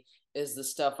recently is the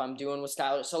stuff I'm doing with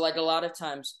Skylar. So like a lot of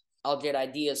times I'll get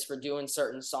ideas for doing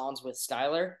certain songs with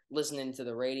Skylar, listening to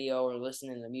the radio or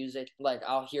listening to music. Like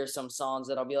I'll hear some songs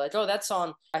that I'll be like, oh, that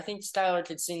song, I think Skylar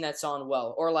could sing that song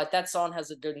well. Or like that song has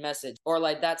a good message. Or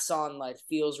like that song like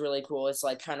feels really cool. It's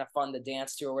like kind of fun to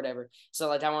dance to or whatever. So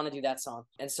like I want to do that song.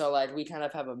 And so like we kind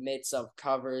of have a mix of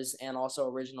covers and also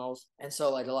originals. And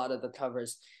so like a lot of the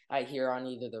covers I hear on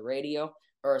either the radio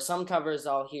or some covers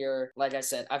I'll hear, like I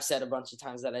said, I've said a bunch of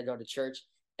times that I go to church.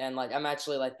 And like I'm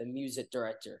actually like the music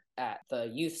director at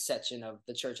the youth section of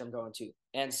the church I'm going to.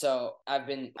 And so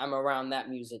I'm around that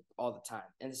music all the time.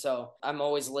 And so I'm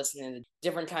always listening to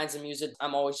different kinds of music.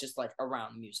 I'm always just like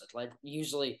around music. Like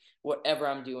usually whatever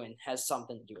I'm doing has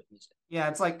something to do with music. Yeah,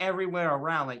 it's like everywhere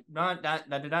around, like dun, dun,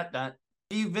 dun, dun, dun, dun.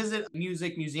 Do you visit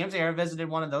music museums? Have you ever visited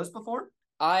one of those before?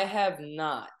 I have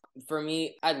not. For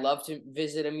me, I'd love to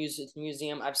visit a music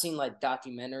museum. I've seen like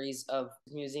documentaries of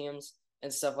museums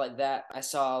and stuff like that. I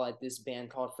saw like this band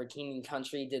called For King and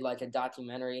Country did like a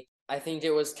documentary. I think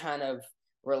it was kind of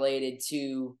related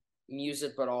to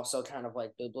music, but also kind of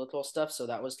like biblical stuff. So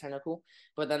that was kind of cool.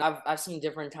 But then I've seen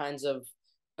different kinds of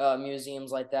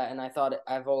museums like that, and I thought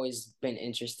I've always been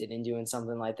interested in doing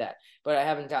something like that, but I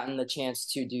haven't gotten the chance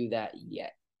to do that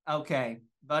yet. Okay,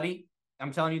 buddy,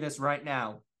 I'm telling you this right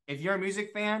now. If you're a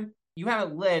music fan, you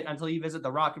haven't lit until you visit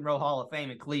the Rock and Roll Hall of Fame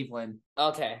in Cleveland.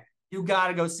 Okay. You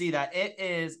gotta go see that. It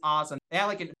is awesome. They have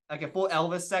like a full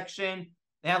Elvis section.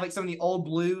 They have like some of the old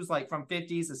blues, like from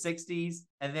 50s to 60s.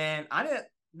 And then I didn't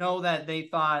know that they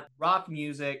thought rock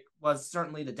music was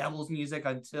certainly the devil's music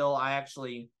until I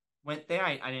actually went there.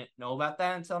 I didn't know about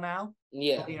that until now,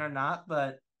 Yeah. believe it or not.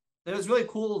 But it was really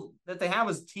cool that they have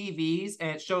was TVs and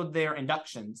it showed their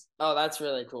inductions. Oh, that's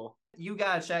really cool. You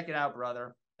gotta check it out,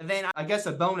 brother. And then I guess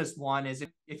a bonus one is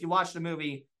if you watch the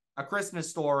movie A Christmas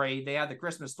Story, they have the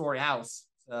Christmas Story house.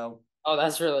 So Oh,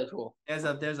 that's really cool.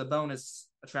 there's a bonus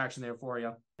attraction there for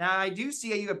you. Now I do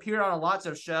see you appeared on lots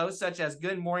of shows such as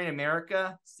Good Morning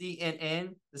America,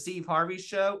 CNN, The Steve Harvey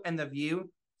Show, and The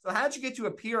View. So how did you get to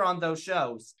appear on those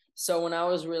shows? So when I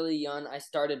was really young, I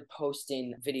started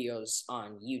posting videos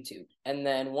on YouTube. And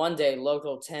then one day,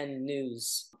 Local 10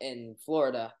 News in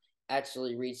Florida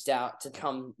actually reached out to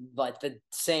come like the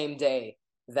same day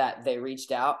that they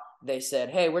reached out. They said,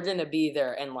 hey, we're going to be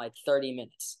there in like 30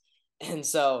 minutes. And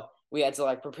so we had to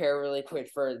like prepare really quick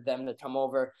for them to come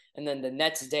over. And then the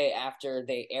next day after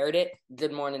they aired it,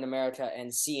 Good Morning America and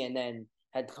CNN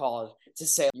had called to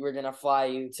say, we're going to fly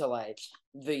you to like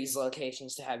these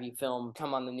locations to have you film,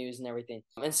 come on the news and everything.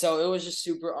 And so it was just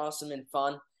super awesome and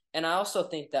fun. And I also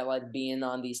think that like being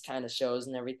on these kind of shows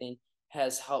and everything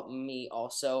has helped me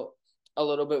also a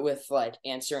little bit with like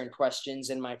answering questions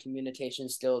and my communication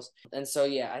skills. And so,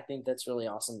 yeah, I think that's really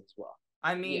awesome as well.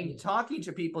 I mean, Yeah. talking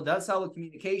to people does help with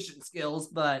communication skills,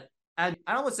 but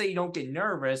I don't want to say you don't get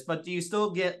nervous, but do you still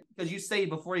get, because you say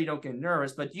before you don't get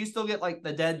nervous, but do you still get like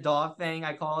the dead dog thing,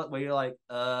 I call it, where you're like,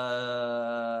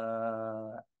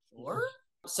 sure?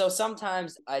 So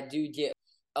sometimes I do get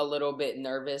a little bit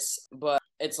nervous, but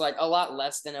it's like a lot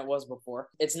less than it was before.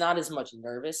 It's not as much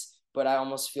nervous, but I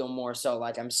almost feel more so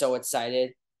like I'm so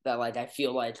excited that like I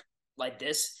feel like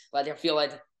this. Like I feel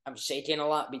like I'm shaking a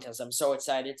lot because I'm so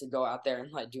excited to go out there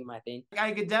and like do my thing.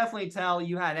 I could definitely tell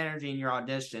you had energy in your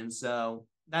audition, so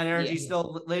that energy Yeah.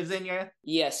 still lives in you.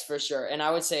 Yes, for sure. And I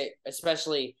would say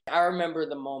especially I remember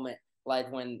the moment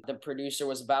like when the producer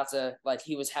was about to like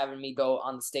he was having me go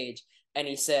on the stage and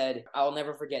he said, I'll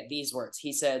never forget these words.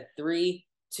 He said, 3,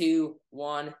 2,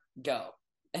 1, go.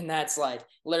 And that's like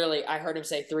literally, I heard him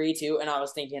say 3, 2, and I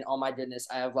was thinking, oh my goodness,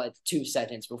 I have like 2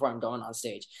 seconds before I'm going on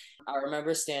stage. I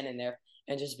remember standing there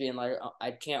and just being like, oh,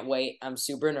 I can't wait. I'm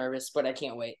super nervous, but I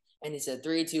can't wait. And he said,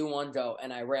 3, 2, 1, go.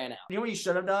 And I ran out. You know what you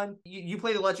should have done? You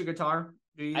played electric guitar,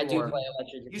 do you? I do Or play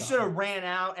electric you guitar. should have ran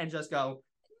out and just go.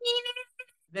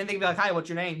 Then they'd be like, "Hi, what's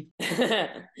your name?"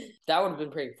 That would have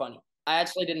been pretty funny. I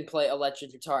actually didn't play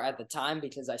electric guitar at the time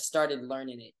because I started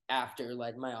learning it after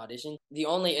like my audition. The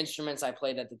only instruments I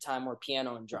played at the time were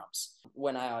piano and drums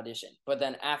when I auditioned. But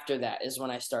then after that is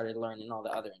when I started learning all the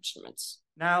other instruments.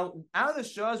 Now, out of the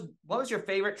shows, what was your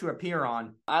favorite to appear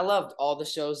on? I loved all the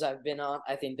shows I've been on.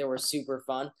 I think they were super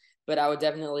fun. But I would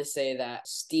definitely say that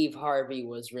Steve Harvey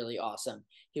was really awesome.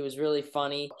 He was really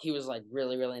funny. He was like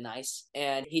really, really nice.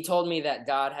 And he told me that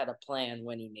God had a plan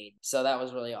when he made me. So that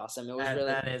was really awesome. It was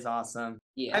That is awesome.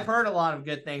 yeah. I've heard a lot of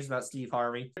good things about Steve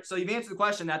Harvey. So you've answered the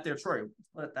question that they're true.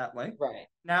 Put it that way. Right.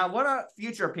 Now, what are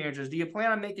future appearances? Do you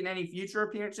plan on making any future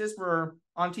appearances for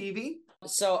on TV?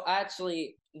 So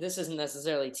actually, this isn't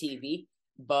necessarily TV,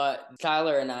 but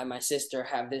Kyler and I, my sister,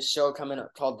 have this show coming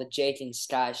up called the Jake and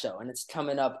Sky Show, and it's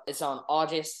coming up. It's on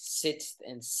August 6th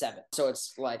and 7th, so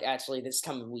it's like actually this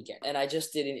coming weekend. And I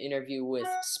just did an interview with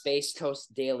Space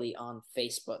Coast Daily on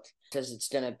Facebook because it's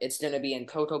gonna be in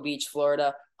Cocoa Beach,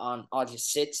 Florida, on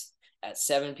August 6th at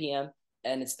 7 p.m.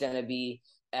 and it's gonna be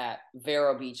at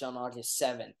Vero Beach on August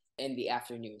 7th in the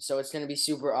afternoon. So it's going to be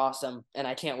super awesome and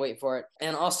I can't wait for it.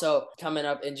 And also coming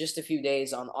up in just a few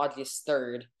days on August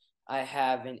 3rd, I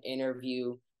have an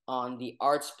interview on the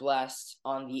Arts Blast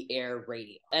on the Air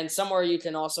radio. And somewhere you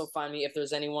can also find me if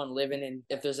there's anyone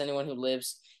who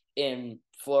lives in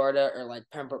Florida or like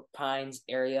Pembroke Pines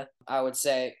area. I would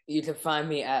say you can find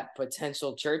me at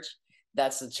Potential Church.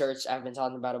 That's the church I've been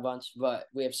talking about a bunch, but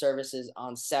we have services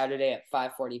on Saturday at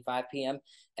 5:45 p.m.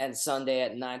 and Sunday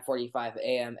at 9:45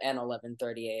 a.m. and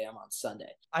 11:30 a.m. on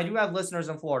Sunday. I do have listeners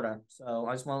in Florida, so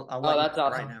I just want. I'll Oh, let you that's know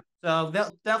awesome. right now. So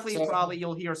they'll definitely So- probably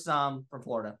you'll hear some from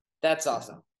Florida. That's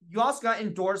awesome. You also got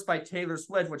endorsed by Taylor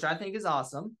Swift, which I think is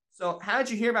awesome. So how did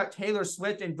you hear about Taylor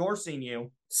Swift endorsing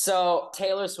you? So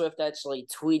Taylor Swift actually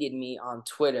tweeted me on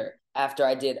Twitter after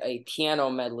I did a piano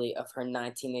medley of her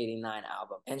 1989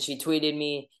 album. And she tweeted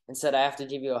me and said, I have to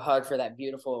give you a hug for that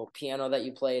beautiful piano that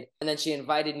you played. And then she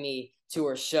invited me to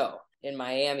her show in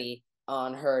Miami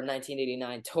on her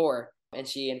 1989 tour. And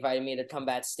she invited me to come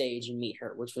backstage and meet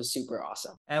her, which was super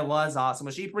awesome. It was awesome.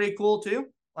 Was she pretty cool too?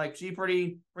 Like she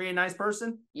pretty nice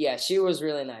person? Yeah, she was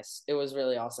really nice. It was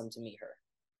really awesome to meet her.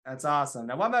 That's awesome.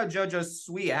 Now what about JoJo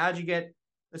Sweet? How'd you get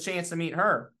the chance to meet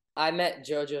her? I met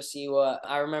JoJo Siwa.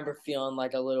 I remember feeling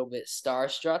like a little bit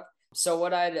starstruck. So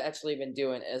what I'd actually been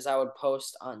doing is I would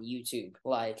post on YouTube.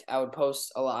 Like I would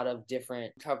post a lot of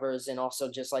different covers and also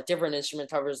just like different instrument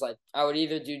covers. Like I would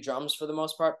either do drums for the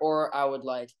most part or I would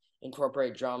like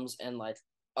incorporate drums and like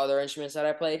other instruments that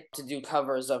I played to do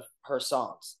covers of her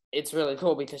songs. It's really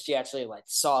cool because she actually like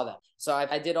saw them. So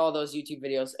I did all those YouTube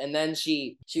videos and then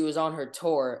she was on her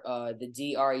tour, the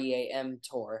DREAM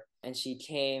tour, and she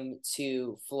came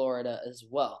to Florida as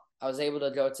well. I was able to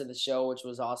go to the show, which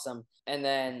was awesome. And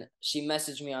then she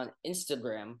messaged me on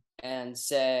Instagram and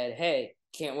said, hey,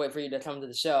 can't wait for you to come to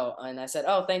the show. And I said,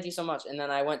 oh, thank you so much. And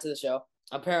then I went to the show.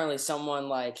 Apparently someone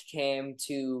like came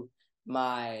to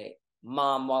my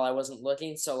mom while I wasn't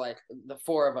looking. So like the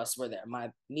four of us were there.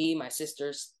 Me, my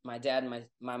sisters, my dad, and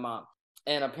my mom.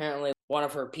 And apparently one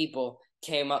of her people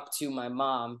came up to my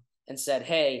mom and said,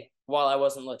 hey, while I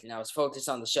wasn't looking, I was focused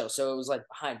on the show. So it was like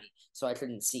behind me, so I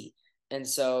couldn't see. And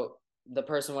so the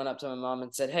person went up to my mom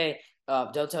and said, hey,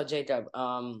 don't tell Jacob.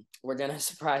 We're going to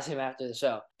surprise him after the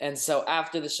show. And so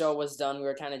after the show was done, we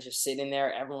were kind of just sitting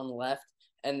there. Everyone left.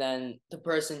 And then the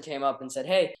person came up and said,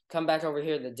 "Hey, come back over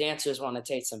here. The dancers want to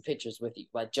take some pictures with you."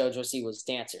 Like JoJo Siwa's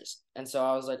dancers. And so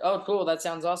I was like, "Oh, cool. That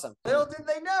sounds awesome." Little did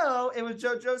they know it was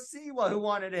JoJo Siwa who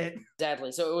wanted it.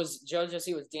 Exactly. So it was JoJo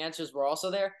Siwa's dancers were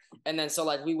also there. And then so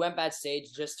like we went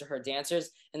backstage just to her dancers.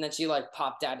 And then she like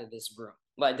popped out of this room.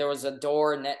 Like there was a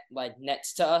door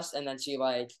next to us. And then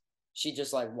she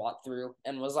just like walked through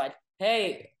and was like,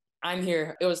 "Hey, I'm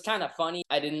here." It was kind of funny.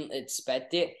 I didn't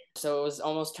expect it. So it was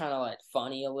almost kind of like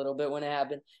funny a little bit when it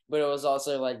happened. But it was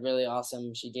also like really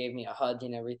awesome. She gave me a hug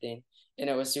and everything. And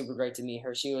it was super great to meet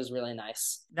her. She was really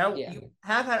nice. Now, Yeah. you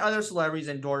have had other celebrities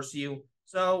endorse you.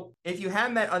 So, if you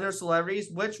have met other celebrities,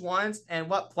 which ones and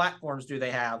what platforms do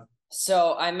they have?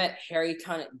 So I met Harry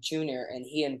Connick Jr. and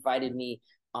he invited me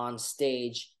on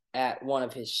stage at one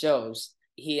of his shows.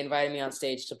 He invited me on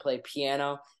stage to play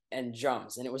piano and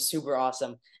drums, and it was super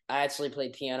awesome. I actually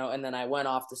played piano, and then I went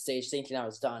off the stage thinking I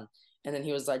was done. And then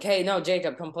he was like, "Hey, no,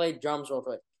 Jacob, come play drums real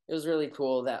quick." It was really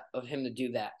cool of him to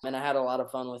do that, and I had a lot of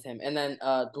fun with him. And then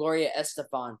Gloria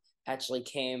Estefan actually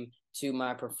came to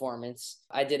my performance.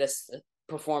 I did a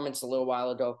performance a little while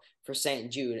ago for St.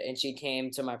 Jude, and she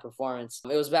came to my performance.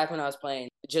 It was back when I was playing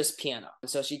just piano.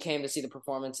 So she came to see the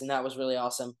performance, and that was really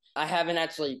awesome. I haven't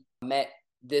actually met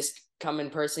this come in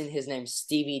person. His name's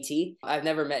Stevie T. I've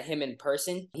never met him in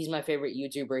person. He's my favorite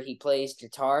YouTuber. He plays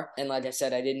guitar. And like I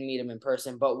said, I didn't meet him in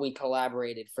person, but we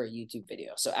collaborated for a YouTube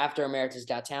video. So after America's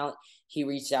Got Talent, he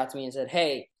reached out to me and said,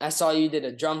 "Hey, I saw you did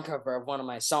a drum cover of one of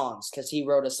my songs," because he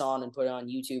wrote a song and put it on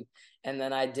YouTube. And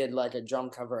then I did like a drum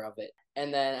cover of it.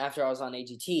 And then after I was on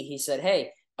AGT, he said,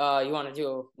 "Hey, you want to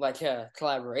do like a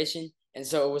collaboration?" And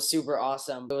so it was super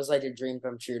awesome. It was like a dream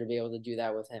come true to be able to do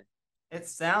that with him. It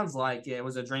sounds like it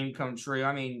was a dream come true.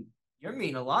 I mean, you're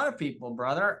meeting a lot of people,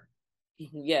 brother.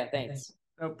 Yeah, thanks.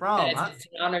 No And problem. it's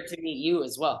an honor to meet you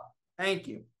as well. Thank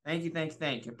you. Thank you. Thank you.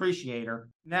 Thank you. Appreciate her.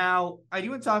 Now, I do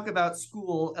want to talk about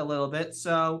school a little bit.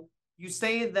 So, you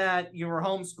stated that you were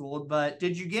homeschooled, but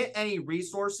did you get any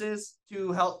resources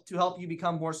to help you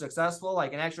become more successful,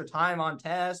 like an extra time on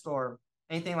test or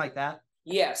anything like that?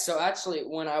 Yeah, so actually,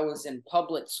 when I was in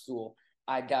public school,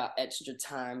 I got extra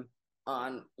time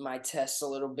on my tests a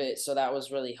little bit. So that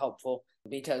was really helpful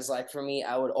because, like, for me,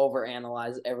 I would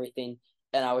overanalyze everything.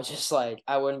 And I was just like,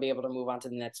 I wouldn't be able to move on to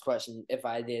the next question if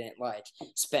I didn't, like,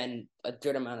 spend a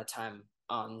good amount of time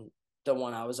on the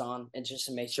one I was on and just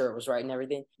to make sure it was right and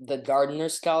everything. The Gardner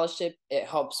Scholarship, it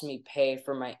helps me pay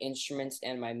for my instruments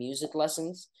and my music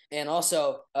lessons. And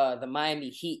also, the Miami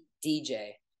Heat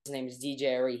DJ. His name is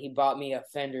DJ Ari. He bought me a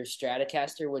Fender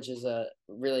Stratocaster, which is a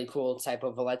really cool type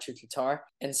of electric guitar.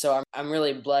 And so I'm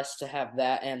really blessed to have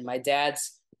that. And my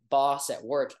dad's boss at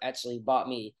work actually bought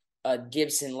me a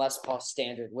Gibson Les Paul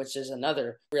Standard, which is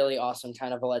another really awesome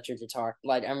kind of electric guitar.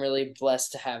 Like I'm really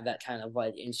blessed to have that kind of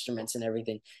like instruments and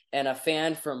everything. And a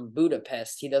fan from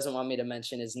Budapest, he doesn't want me to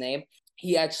mention his name.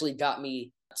 He actually got me,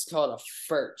 it's called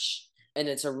a Furch, and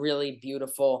it's a really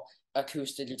beautiful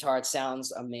acoustic guitar. It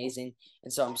sounds amazing.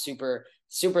 And so I'm super,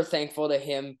 super thankful to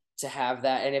him to have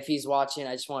that. And if he's watching,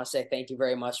 I just want to say thank you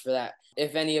very much for that.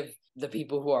 If any of the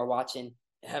people who are watching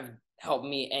have helped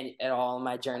me at all in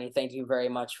my journey, thank you very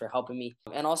much for helping me.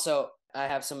 And also, I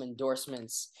have some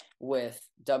endorsements with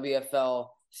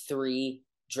WFL3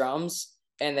 drums,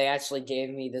 and they actually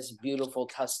gave me this beautiful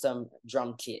custom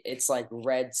drum kit. It's like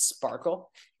red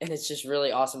sparkle, and it's just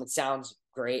really awesome. It sounds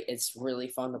great. It's really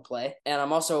fun to play. And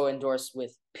I'm also endorsed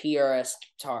with PRS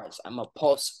guitars. I'm a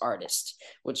Pulse artist,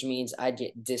 which means I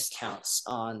get discounts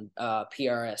on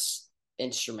PRS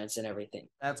instruments and everything.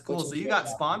 That's cool. Which So is you really got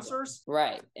awesome. sponsors?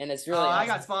 Right. And it's really I awesome.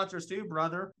 got sponsors too,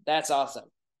 brother. That's awesome.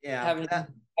 Yeah.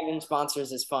 Having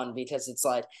sponsors is fun because it's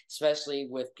like, especially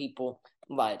with people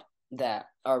like that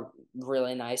are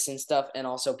really nice and stuff, and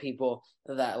also people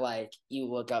that like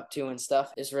you look up to and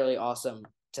stuff. It's really awesome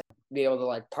to be able to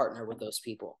like partner with those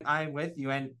people. I'm with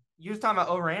you. And you was talking about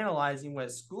overanalyzing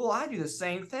with school. I do the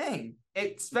same thing.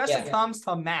 It especially Yeah. comes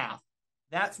to math.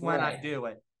 That's when I Right. do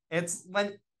it. It's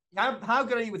when how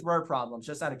good are you with word problems?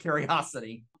 Just out of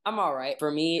curiosity. I'm all right.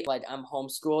 For me, like I'm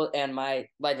homeschooled and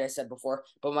like I said before,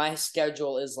 but my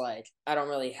schedule is like, I don't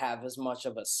really have as much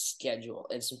of a schedule.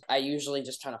 I usually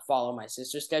just kind of follow my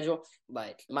sister's schedule.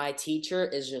 Like my teacher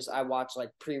is just, I watch like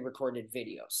pre-recorded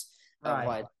videos Right. of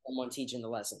like someone teaching the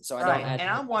lesson. So I Right. don't And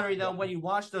I'm wondering though, when you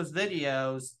watch those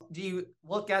videos, do you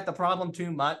look at the problem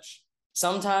too much?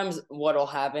 sometimes what'll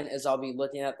happen is I'll be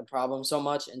looking at the problem so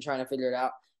much and trying to figure it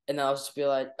out. And then I'll just be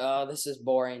like, oh, this is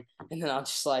boring. And then I'll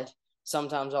just like,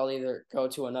 sometimes I'll either go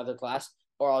to another class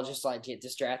or I'll just like get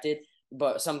distracted.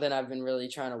 But something I've been really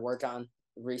trying to work on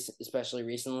especially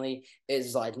recently,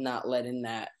 is like not letting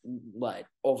that like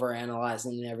overanalyzing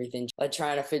and everything, like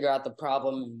trying to figure out the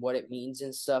problem and what it means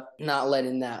and stuff, not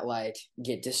letting that like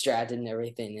get distracted and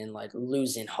everything and like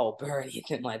losing hope or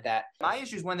anything like that. My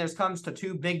issue is when there's comes to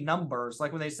two big numbers,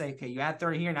 like when they say, okay, you had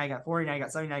 30 here, now you got 40, now you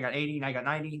got 70, now you got 80, now you got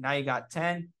 90, now you got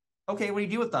 10. Okay, what do you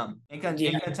do with them? Ain't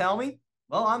gonna tell me?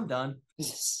 Well, I'm done.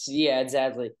 Yeah,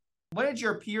 exactly. What did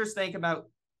your peers think about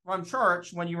from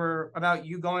church when you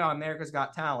going on America's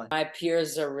Got Talent? My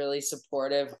peers are really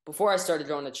supportive. Before I started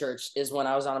going to church is when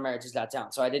I was on America's Got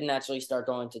Talent. So I didn't actually start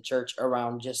going to church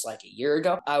around just like a year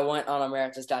ago. I went on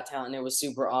America's Got Talent and it was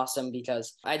super awesome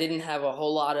because I didn't have a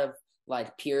whole lot of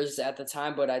like peers at the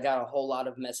time, but I got a whole lot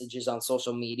of messages on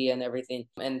social media and everything.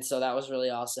 And so that was really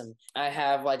awesome. I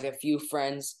have like a few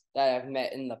friends that I've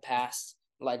met in the past,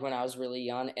 like when I was really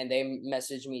young, and they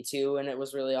messaged me too, and it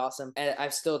was really awesome. And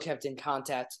I've still kept in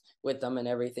contact with them and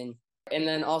everything. And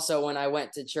then also when I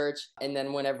went to church, and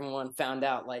then when everyone found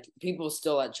out, like people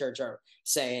still at church are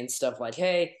saying stuff like,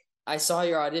 hey, I saw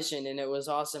your audition and it was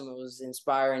awesome. It was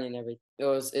inspiring and everything.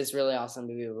 It's really awesome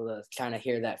to be able to kind of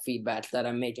hear that feedback that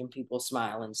I'm making people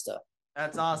smile and stuff.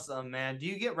 That's awesome, man. Do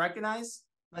you get recognized?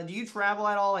 Like, do you travel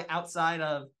at all, like outside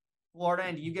of Florida,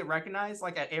 and do you get recognized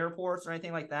like at airports or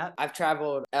anything like that? I've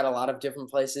traveled at a lot of different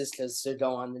places because to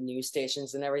go on the news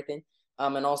stations and everything,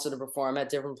 and also to perform at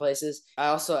different places. I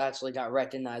also actually got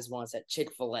recognized once at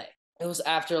Chick-fil-A. It was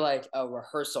after like a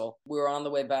rehearsal. We were on the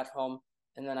way back home,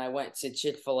 and then I went to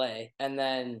Chick-fil-A, and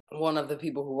then one of the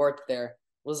people who worked there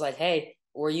was like, hey,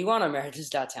 were you on America's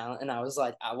Got Talent? And I was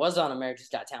like, I was on America's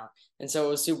Got Talent. And so it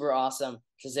was super awesome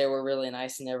because they were really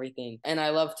nice and everything. And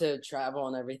I love to travel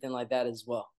and everything like that as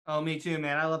well. Oh, me too,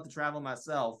 man. I love to travel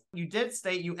myself. You did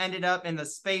state you ended up in the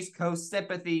Space Coast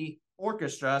Sympathy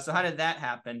Orchestra. So how did that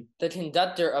happen? The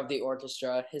conductor of the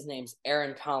orchestra, his name's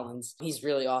Aaron Collins. He's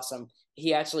really awesome.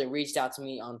 He actually reached out to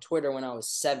me on Twitter when I was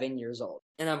 7 years old.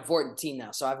 And I'm 14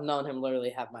 now, so I've known him literally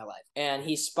half my life. And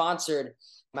he sponsored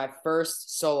my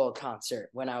first solo concert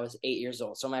when I was 8 years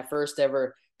old. So my first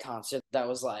ever concert that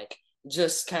was like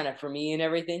just kind of for me and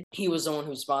everything. He was the one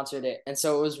who sponsored it. And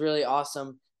so it was really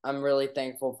awesome. I'm really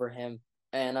thankful for him.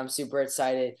 And I'm super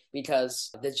excited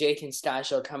because the Jake and Sky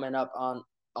show coming up on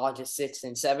August 6th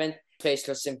and 7th, Space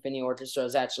Coast Symphony Orchestra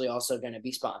is actually also going to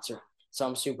be sponsored. So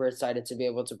I'm super excited to be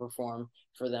able to perform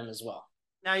for them as well.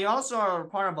 Now, you also are a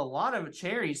part of a lot of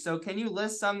charities. So can you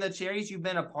list some of the charities you've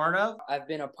been a part of? I've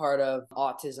been a part of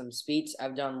Autism Speaks.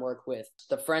 I've done work with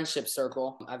the Friendship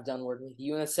Circle. I've done work with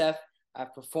UNICEF.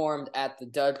 I've performed at the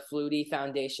Doug Flutie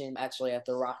Foundation, actually at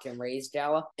the Rock and Raise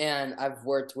Gala. And I've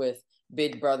worked with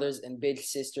Big Brothers and Big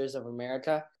Sisters of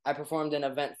America. I performed an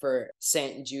event for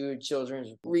St. Jude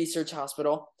Children's Research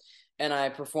Hospital. And I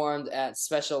performed at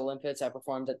Special Olympics. I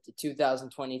performed at the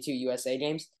 2022 USA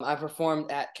Games. I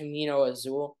performed at Camino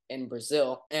Azul in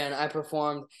Brazil. And I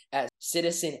performed at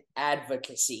Citizen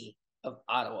Advocacy of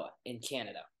Ottawa in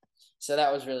Canada. So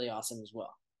that was really awesome as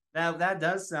well. That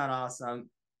does sound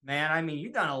awesome. Man, I mean,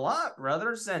 you've done a lot,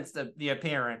 brother, since the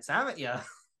appearance, haven't you?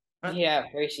 Yeah,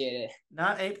 appreciate it.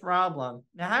 Not a problem.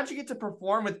 Now, how'd you get to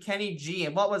perform with Kenny G,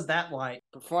 and what was that like?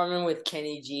 Performing with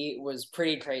Kenny G was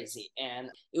pretty crazy, and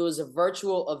it was a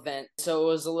virtual event, so it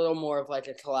was a little more of like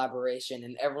a collaboration,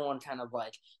 and everyone kind of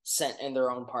like sent in their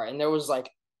own part, and there was like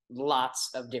lots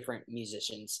of different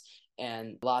musicians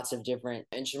and lots of different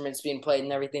instruments being played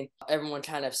and everything. Everyone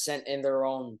kind of sent in their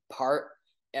own part,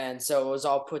 and so it was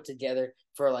all put together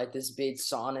for like this big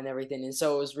song and everything, and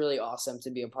so it was really awesome to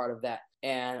be a part of that.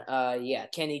 And yeah,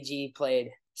 Kenny G played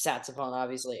saxophone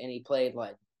obviously, and he played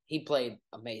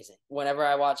amazing. Whenever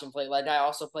I watch him play, like I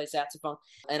also play saxophone,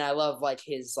 and I love like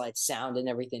his like sound and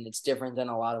everything. It's different than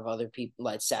a lot of other people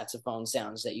like saxophone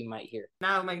sounds that you might hear.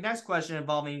 Now, my next question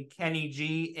involving Kenny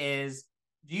G is,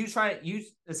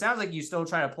 it sounds like you still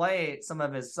try to play some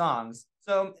of his songs.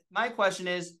 So my question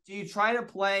is, do you try to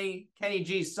play Kenny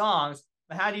G's songs,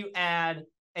 but how do you add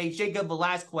a Jacob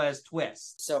Velasquez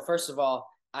twist? So first of all,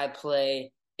 I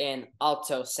play an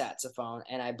alto saxophone,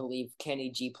 and I believe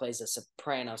Kenny G plays a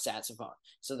soprano saxophone.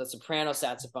 So the soprano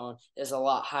saxophone is a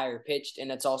lot higher pitched,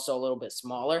 and it's also a little bit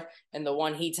smaller. And the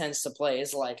one he tends to play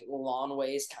is like long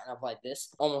ways, kind of like this,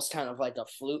 almost kind of like a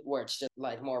flute, where it's just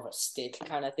like more of a stick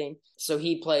kind of thing. So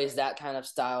he plays that kind of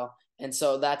style, and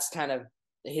so that's kind of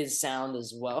his sound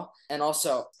as well. And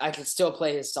also I can still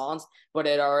play his songs, but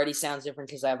it already sounds different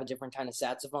because I have a different kind of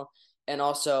saxophone. And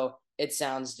also it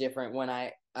sounds different when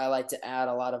I like to add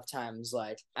a lot of times,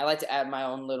 like I like to add my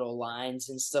own little lines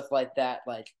and stuff like that,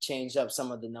 like change up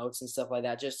some of the notes and stuff like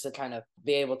that, just to kind of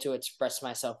be able to express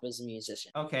myself as a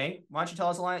musician. Okay, why don't you tell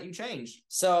us a line that you changed?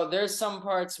 So there's some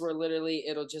parts where literally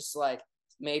it'll just like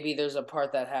maybe there's a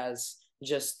part that has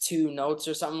just two notes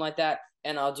or something like that,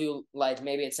 and I'll do like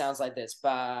maybe it sounds like this,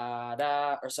 ba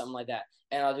da or something like that,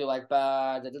 and I'll do like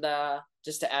ba da da da,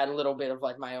 just to add a little bit of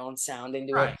like my own sound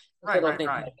into it. Right, right, Little right, things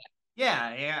right. like that.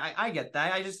 Yeah, yeah, I get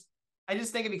that. I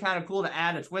just think it'd be kind of cool to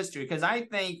add a twist to it because I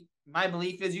think my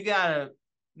belief is you gotta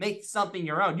make something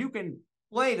your own. You can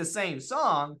play the same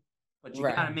song, but you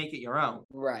Right. gotta make it your own.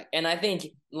 Right. And I think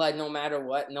like no matter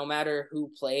what, no matter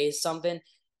who plays something,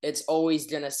 it's always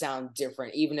gonna sound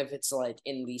different. Even if it's like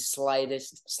in the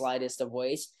slightest of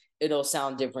ways, it'll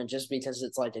sound different just because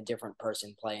it's like a different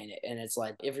person playing it. And it's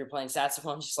like if you're playing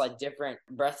saxophone, just like different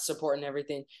breath support and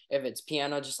everything. If it's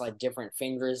piano, just like different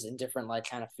fingers and different like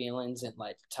kind of feelings and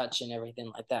like touch and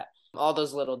everything like that. All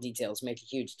those little details make a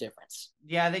huge difference.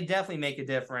 Yeah, they definitely make a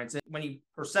difference. When you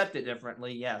percept it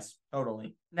differently, yes,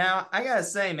 totally. Now, I gotta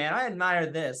say, man, I admire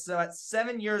this. So at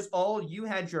 7 years old, you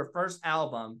had your first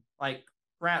album. Like,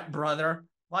 crap, brother.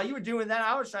 While you were doing that,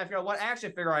 I was trying to figure out what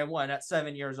action figure I won at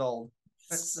 7 years old.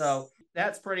 So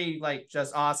that's pretty, like,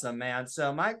 just awesome, man.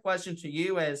 So my question to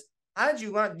you is, how did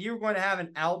you learn you were going to have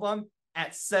an album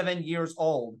at 7 years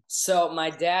old? So my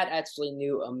dad actually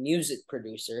knew a music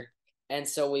producer, and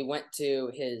so we went to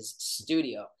his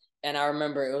studio. And I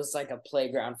remember it was like a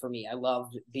playground for me. I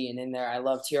loved being in there. I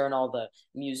loved hearing all the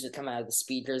music come out of the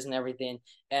speakers and everything.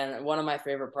 And one of my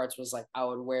favorite parts was like I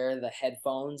would wear the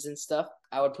headphones and stuff.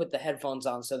 I would put the headphones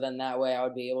on so then that way I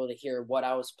would be able to hear what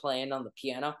I was playing on the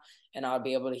piano, and I would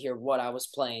be able to hear what I was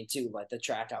playing too, like the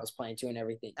track I was playing to and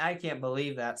everything. I can't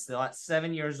believe that still at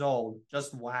 7 years old.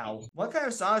 Just wow. What kind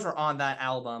of songs were on that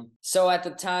album? So at the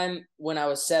time when I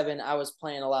was 7, I was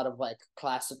playing a lot of like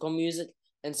classical music.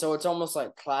 And so it's almost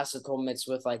like classical mixed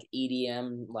with like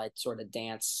EDM, like sort of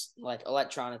dance, like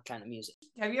electronic kind of music.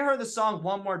 Have you heard the song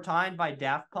One More Time by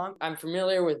Daft Punk? I'm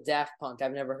familiar with Daft Punk.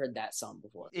 I've never heard that song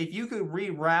before. If you could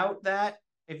reroute that,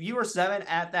 if you were 7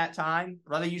 at that time,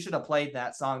 brother, you should have played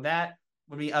that song. That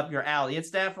would be up your alley.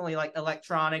 It's definitely like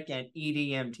electronic and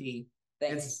EDMT.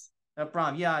 Thanks. It's no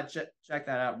problem. Yeah, check that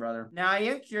out, brother. Now, I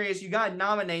am curious. You got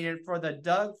nominated for the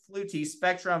Doug Flutie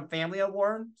Spectrum Family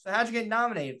Award. So, how'd you get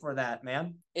nominated for that,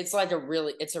 man? It's like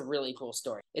it's a really cool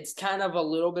story. It's kind of a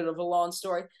little bit of a long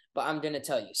story, but I'm going to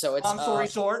tell you. So it's Long story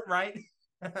short, right?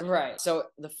 right. So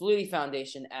the Flutie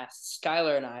Foundation asked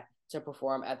Skylar and I to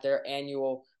perform at their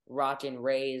annual Rockin'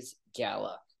 Rays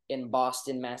Gala in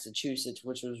Boston, Massachusetts,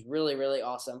 which was really, really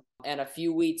awesome. And a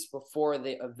few weeks before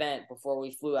the event, before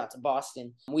we flew out to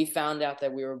Boston, we found out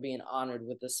that we were being honored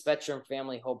with the Spectrum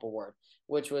Family Hope Award,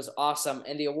 which was awesome.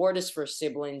 And the award is for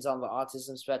siblings on the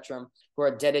autism spectrum who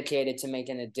are dedicated to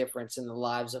making a difference in the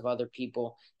lives of other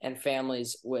people and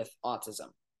families with autism.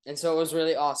 And so it was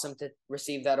really awesome to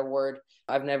receive that award.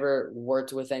 I've never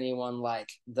worked with anyone like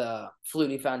the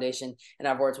Flutie Foundation, and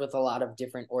I've worked with a lot of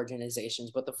different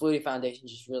organizations, but the Flutie Foundation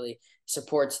just really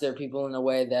supports their people in a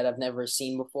way that I've never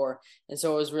seen before. And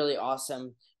so it was really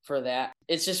awesome for that.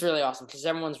 It's just really awesome because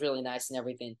everyone's really nice and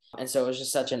everything. And so it was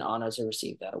just such an honor to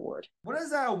receive that award. What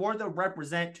does that award though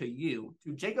represent to you?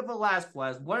 To Jacob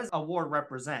Velasquez, what does award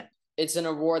represent? It's an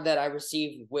award that I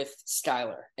received with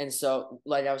Skylar. And so,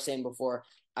 like I was saying before,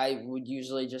 I would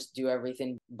usually just do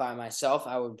everything by myself.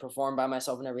 I would perform by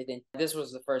myself and everything. This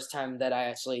was the first time that I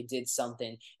actually did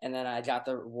something, and then I got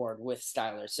the award with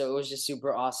Skylar. So it was just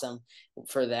super awesome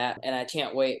for that. And I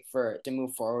can't wait to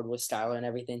move forward with Skylar and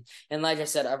everything. And like I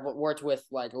said, I've worked with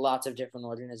like lots of different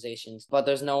organizations, but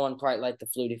there's no one quite like the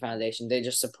Flutie Foundation. They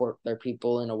just support their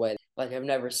people in a way like I've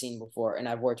never seen before. And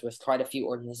I've worked with quite a few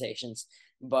organizations.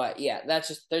 But yeah,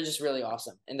 they're just really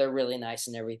awesome, and they're really nice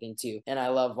and everything too. And I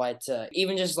love like to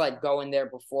even just like going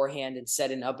there beforehand and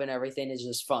setting up and everything is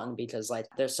just fun because like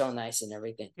they're so nice and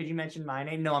everything. Could you mention my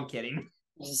name? No, I'm kidding.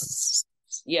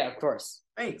 Yeah, of course.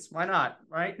 Thanks. Why not?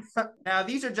 Right? Now,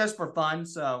 these are just for fun.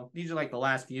 So these are like the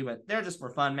last few, but they're just for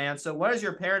fun, man. So what is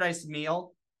your paradise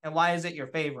meal and why is it your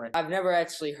favorite? I've never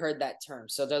actually heard that term.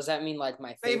 So does that mean like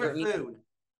my favorite meal? food?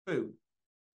 Food.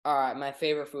 All right, my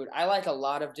favorite food. I like a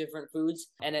lot of different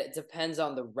foods, and it depends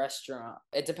on the restaurant.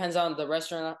 It depends on the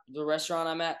restaurant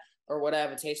I'm at, or what I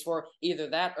have a taste for. Either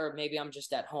that, or maybe I'm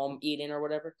just at home eating or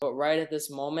whatever. But right at this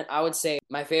moment, I would say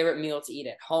my favorite meal to eat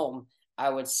at home, I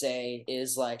would say,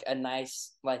 is like a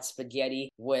nice like spaghetti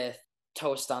with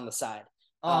toast on the side.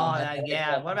 Oh,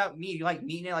 yeah. What about meat? You like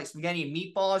meat in it, like spaghetti and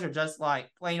meatballs, or just like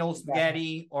plain old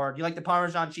spaghetti? Or do you like the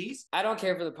Parmesan cheese? I don't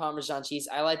care for the Parmesan cheese.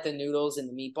 I like the noodles and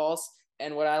the meatballs.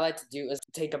 And what I like to do is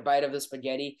take a bite of the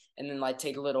spaghetti and then like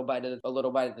take a little bite of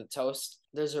the toast.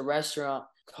 There's a restaurant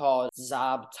called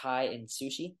Zab Thai and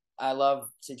Sushi. I love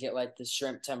to get like the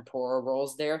shrimp tempura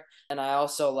rolls there. And I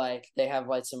also like they have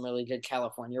like some really good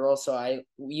California rolls. So I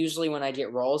usually when I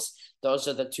get rolls, those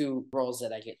are the two rolls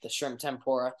that I get, the shrimp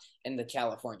tempura and the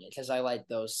California, because I like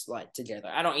those like together.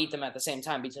 I don't eat them at the same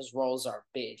time because rolls are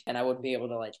big and I wouldn't be able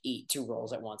to like eat two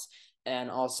rolls at once. And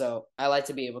also I like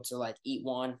to be able to like eat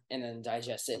one and then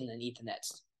digest it and then eat the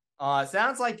next.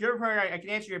 Sounds like your paradise. I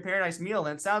can answer your paradise meal.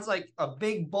 And it sounds like a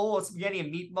big bowl of spaghetti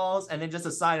and meatballs, and then just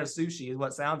a side of sushi is what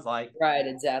it sounds like. Right,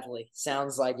 exactly.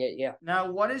 Sounds like it, yeah.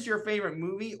 Now, what is your favorite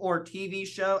movie or TV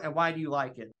show, and why do you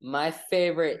like it? My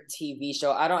favorite TV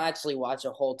show, I don't actually watch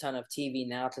a whole ton of TV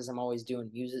now because I'm always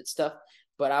doing music stuff,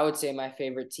 but I would say my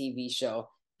favorite TV show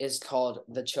is called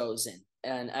The Chosen.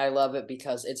 And I love it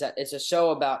because it's a show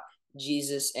about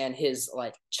Jesus and his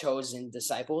like chosen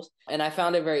disciples. And I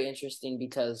found it very interesting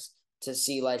because to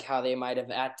see like how they might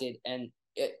have acted, and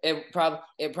it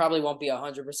probably won't be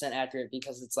 100% accurate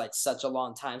because it's like such a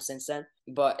long time since then,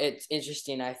 but it's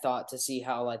interesting, I thought, to see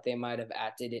how like they might have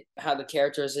acted it, how the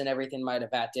characters and everything might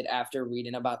have acted after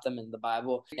reading about them in the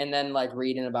Bible, and then like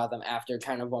reading about them after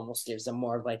kind of almost gives them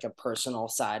more of like a personal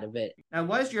side of it. Now,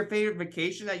 what is your favorite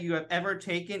vacation that you have ever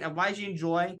taken, and why did you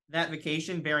enjoy that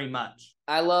vacation very much?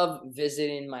 I love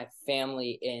visiting my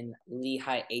family in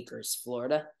Lehigh Acres,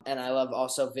 Florida, and I love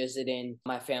also visiting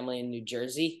my family in New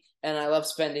Jersey. And I love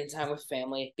spending time with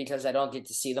family because I don't get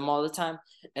to see them all the time.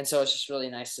 And so it's just really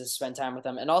nice to spend time with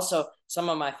them. And also, some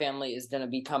of my family is going to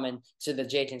be coming to the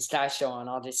Jake and Sky show on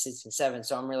August 6th and 7th.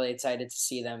 So I'm really excited to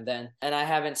see them then. And I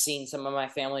haven't seen some of my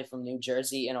family from New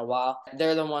Jersey in a while.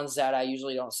 They're the ones that I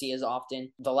usually don't see as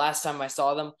often. The last time I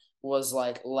saw them was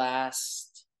like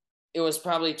it was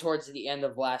probably towards the end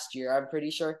of last year, I'm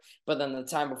pretty sure. But then the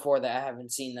time before that, I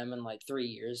haven't seen them in like 3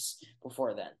 years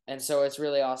before then. And so it's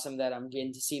really awesome that I'm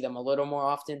getting to see them a little more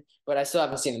often, but I still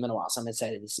haven't seen them in a while. So I'm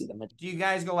excited to see them. Do you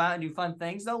guys go out and do fun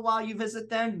things though while you visit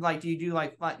them? Like, do you do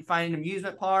like find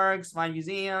amusement parks, find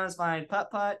museums, find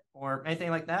putt-putt, or anything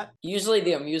like that? Usually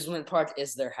the amusement park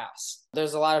is their house.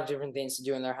 There's a lot of different things to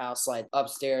do in their house, like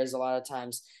upstairs. A lot of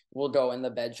times we'll go in the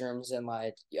bedrooms and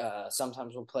like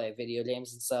sometimes we'll play video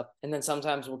games and stuff. And then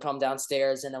sometimes we'll come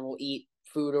downstairs and then we'll eat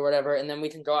food or whatever, and then we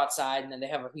can go outside, and then they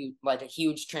have a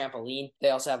huge trampoline. They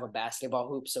also have a basketball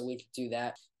hoop, so we could do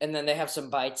that. And then they have some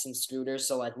bikes and scooters,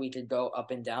 so like we could go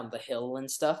up and down the hill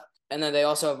and stuff. And then they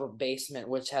also have a basement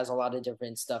which has a lot of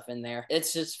different stuff in there.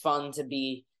 It's just fun to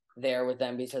be there with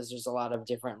them because there's a lot of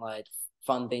different like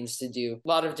fun things to do, a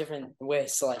lot of different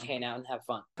ways to like hang out and have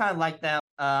fun. Kind of like that.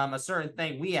 A certain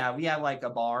thing we have like a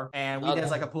bar, and Okay.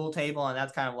 there's like a pool table, and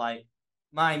that's kind of like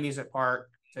my amusement park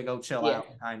to go chill Yeah. out,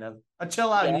 kind of a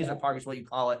chill out Yeah. amusement park is what you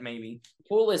call it, maybe.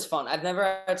 Pool is fun. I've never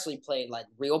actually played like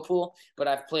real pool, but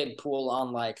I've played pool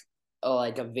on like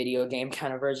a video game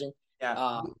kind of version. Yeah.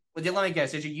 Um, Let me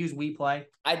guess. Did you use We Play?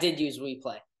 I did use Wii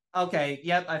Play. Okay.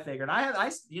 Yep. I figured.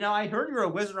 I heard you were a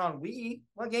wizard on Wii.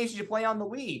 What games did you play on the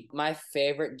Wii? My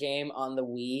favorite game on the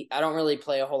Wii, I don't really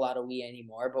play a whole lot of Wii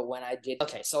anymore, but when I did,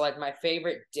 okay, so like my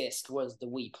favorite disc was the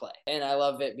Wii Play. And I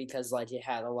love it because like it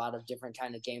had a lot of different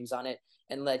kind of games on it.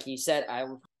 And like you said, I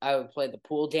would play the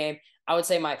pool game. I would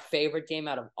say my favorite game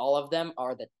out of all of them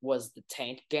was the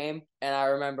tank game. And I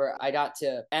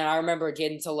remember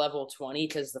getting to level 20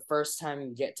 because the first time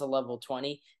you get to level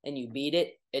 20 and you beat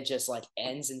it, it just like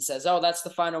ends and says, oh, that's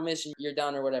the final mission, you're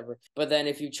done or whatever. But then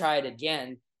if you try it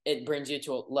again, it brings you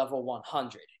to a level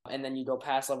 100 and then you go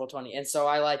past level 20. And so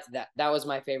I liked that. That was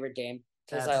my favorite game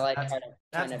because I like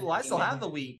That's cool. I still have the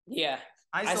Wii. Yeah.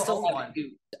 I still own have one.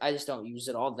 it. I just don't use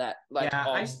it all that. Like, Yeah,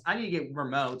 all, I need to get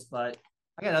remotes, but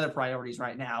I got other priorities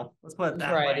right now. Let's put it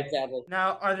that right, way. exactly.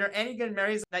 Now, are there any good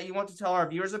memories that you want to tell our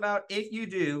viewers about? If you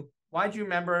do, why do you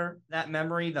remember that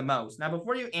memory the most? Now,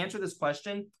 before you answer this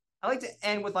question, I like to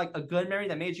end with like a good memory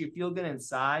that made you feel good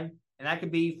inside. And that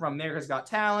could be from America's Got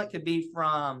Talent, could be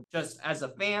from just as a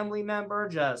family member,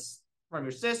 just from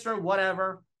your sister,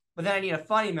 whatever. But then I need a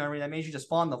funny memory that made you just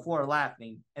fall on the floor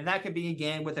laughing. And that could be,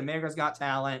 again, with America's Got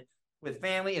Talent, with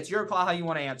family. It's your call how you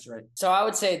want to answer it. So I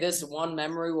would say this one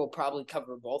memory will probably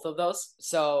cover both of those.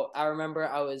 So I remember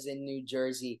I was in New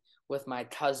Jersey with my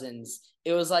cousins.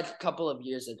 It was like a couple of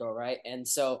years ago, right? And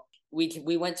so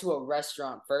we went to a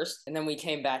restaurant first, and then we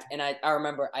came back, and I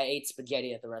remember I ate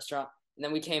spaghetti at the restaurant. And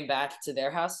then we came back to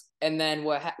their house. And then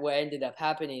what ended up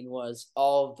happening was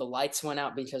all of the lights went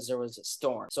out because there was a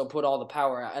storm. So put all the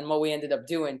power out. And what we ended up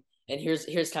doing, and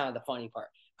here's kind of the funny part.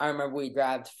 I remember we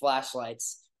grabbed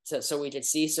flashlights so we could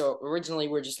see. So originally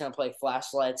we were just going to play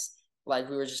flashlights. Like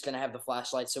we were just going to have the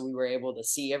flashlights so we were able to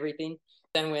see everything.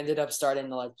 Then we ended up starting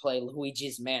to like play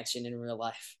Luigi's Mansion in real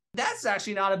life. That's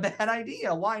actually not a bad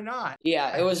idea. Why not?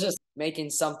 Yeah, it was just making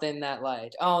something that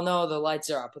like, oh no, the lights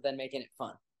are up, but then making it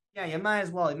fun. Yeah, you might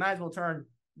as well. You might as well turn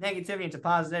negativity into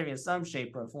positivity in some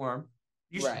shape or form.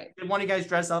 Right. Did one of you guys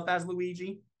dress up as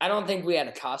Luigi? I don't think we had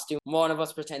a costume. One of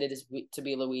us pretended to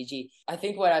be Luigi. I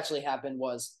think what actually happened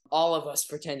was all of us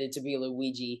pretended to be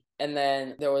Luigi, and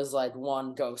then there was like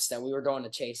one ghost that we were going to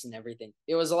chase and everything.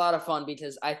 It was a lot of fun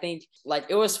because I think like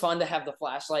it was fun to have the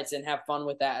flashlights and have fun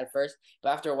with that at first, but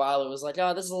after a while it was like,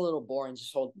 oh, this is a little boring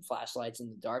just holding flashlights in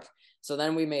the dark. So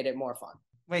then we made it more fun.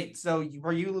 Wait, so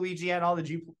were you Luigi at all? Did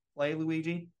you play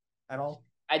Luigi at all?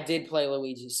 I did play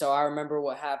Luigi. So I remember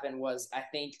what happened was I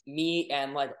think me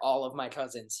and like all of my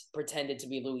cousins pretended to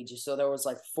be Luigi. So there was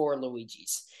like 4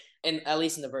 Luigis, and at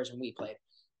least in the version we played.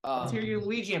 Let's hear your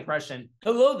Luigi impression.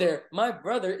 Hello there, my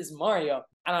brother is Mario.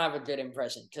 I don't have a good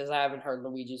impression because I haven't heard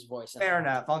Luigi's voice. Fair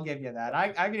enough. I'll give you that.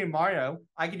 I can do Mario.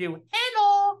 I can do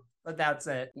hello, but that's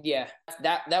it. Yeah,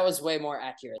 that was way more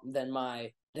accurate than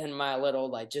my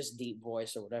little like just deep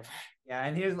voice or whatever. Yeah,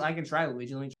 and here's I can try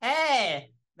Luigi.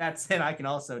 Hey, that's it. I can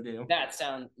also do.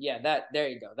 There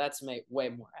you go. That's way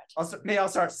more accurate. Maybe I'll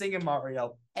start singing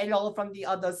Mario. Hello from the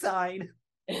other side.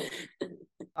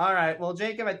 All right. Well,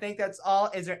 Jacob, I think that's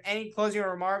all. Is there any closing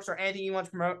remarks or anything you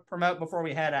want to promote before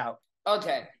we head out?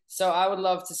 Okay, so I would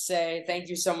love to say thank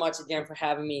you so much again for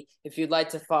having me. If you'd like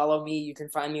to follow me, you can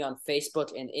find me on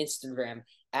Facebook and Instagram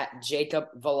at Jacob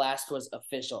Velasquez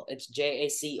Official. It's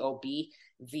JACOB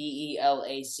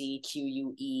VELAZQUEZ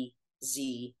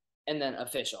and then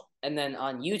official. And then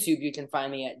on YouTube, you can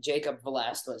find me at Jacob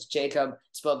Velasquez. Jacob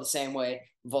spelled the same way.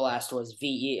 Velasquez,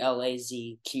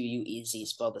 VELAZQUEZ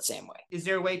spelled the same way. Is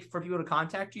there a way for people to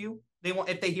contact you?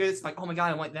 If they hear this, like, oh my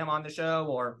God, I want them on the show,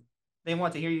 or they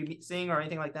want to hear you sing or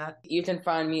anything like that? You can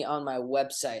find me on my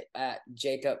website at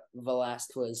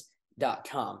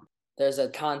jacobvelasquez.com. There's a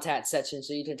contact section,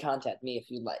 so you can contact me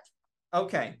if you'd like.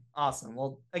 Okay, awesome.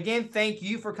 Well, again, thank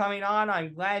you for coming on.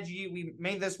 I'm glad we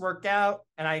made this work out,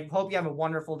 and I hope you have a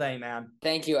wonderful day, man.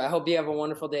 Thank you. I hope you have a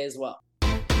wonderful day as well.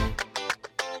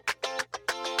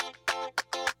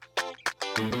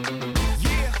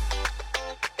 Yeah,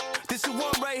 this is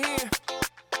one right here.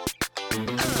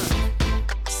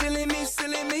 Silly me,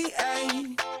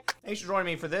 ayy. Thanks for joining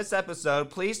me for this episode.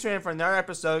 Please tune in for another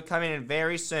episode coming in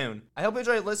very soon. I hope you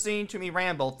enjoyed listening to me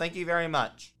ramble. Thank you very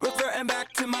much. Reverting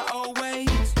back to my old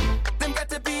ways. Them got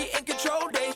to be in control, they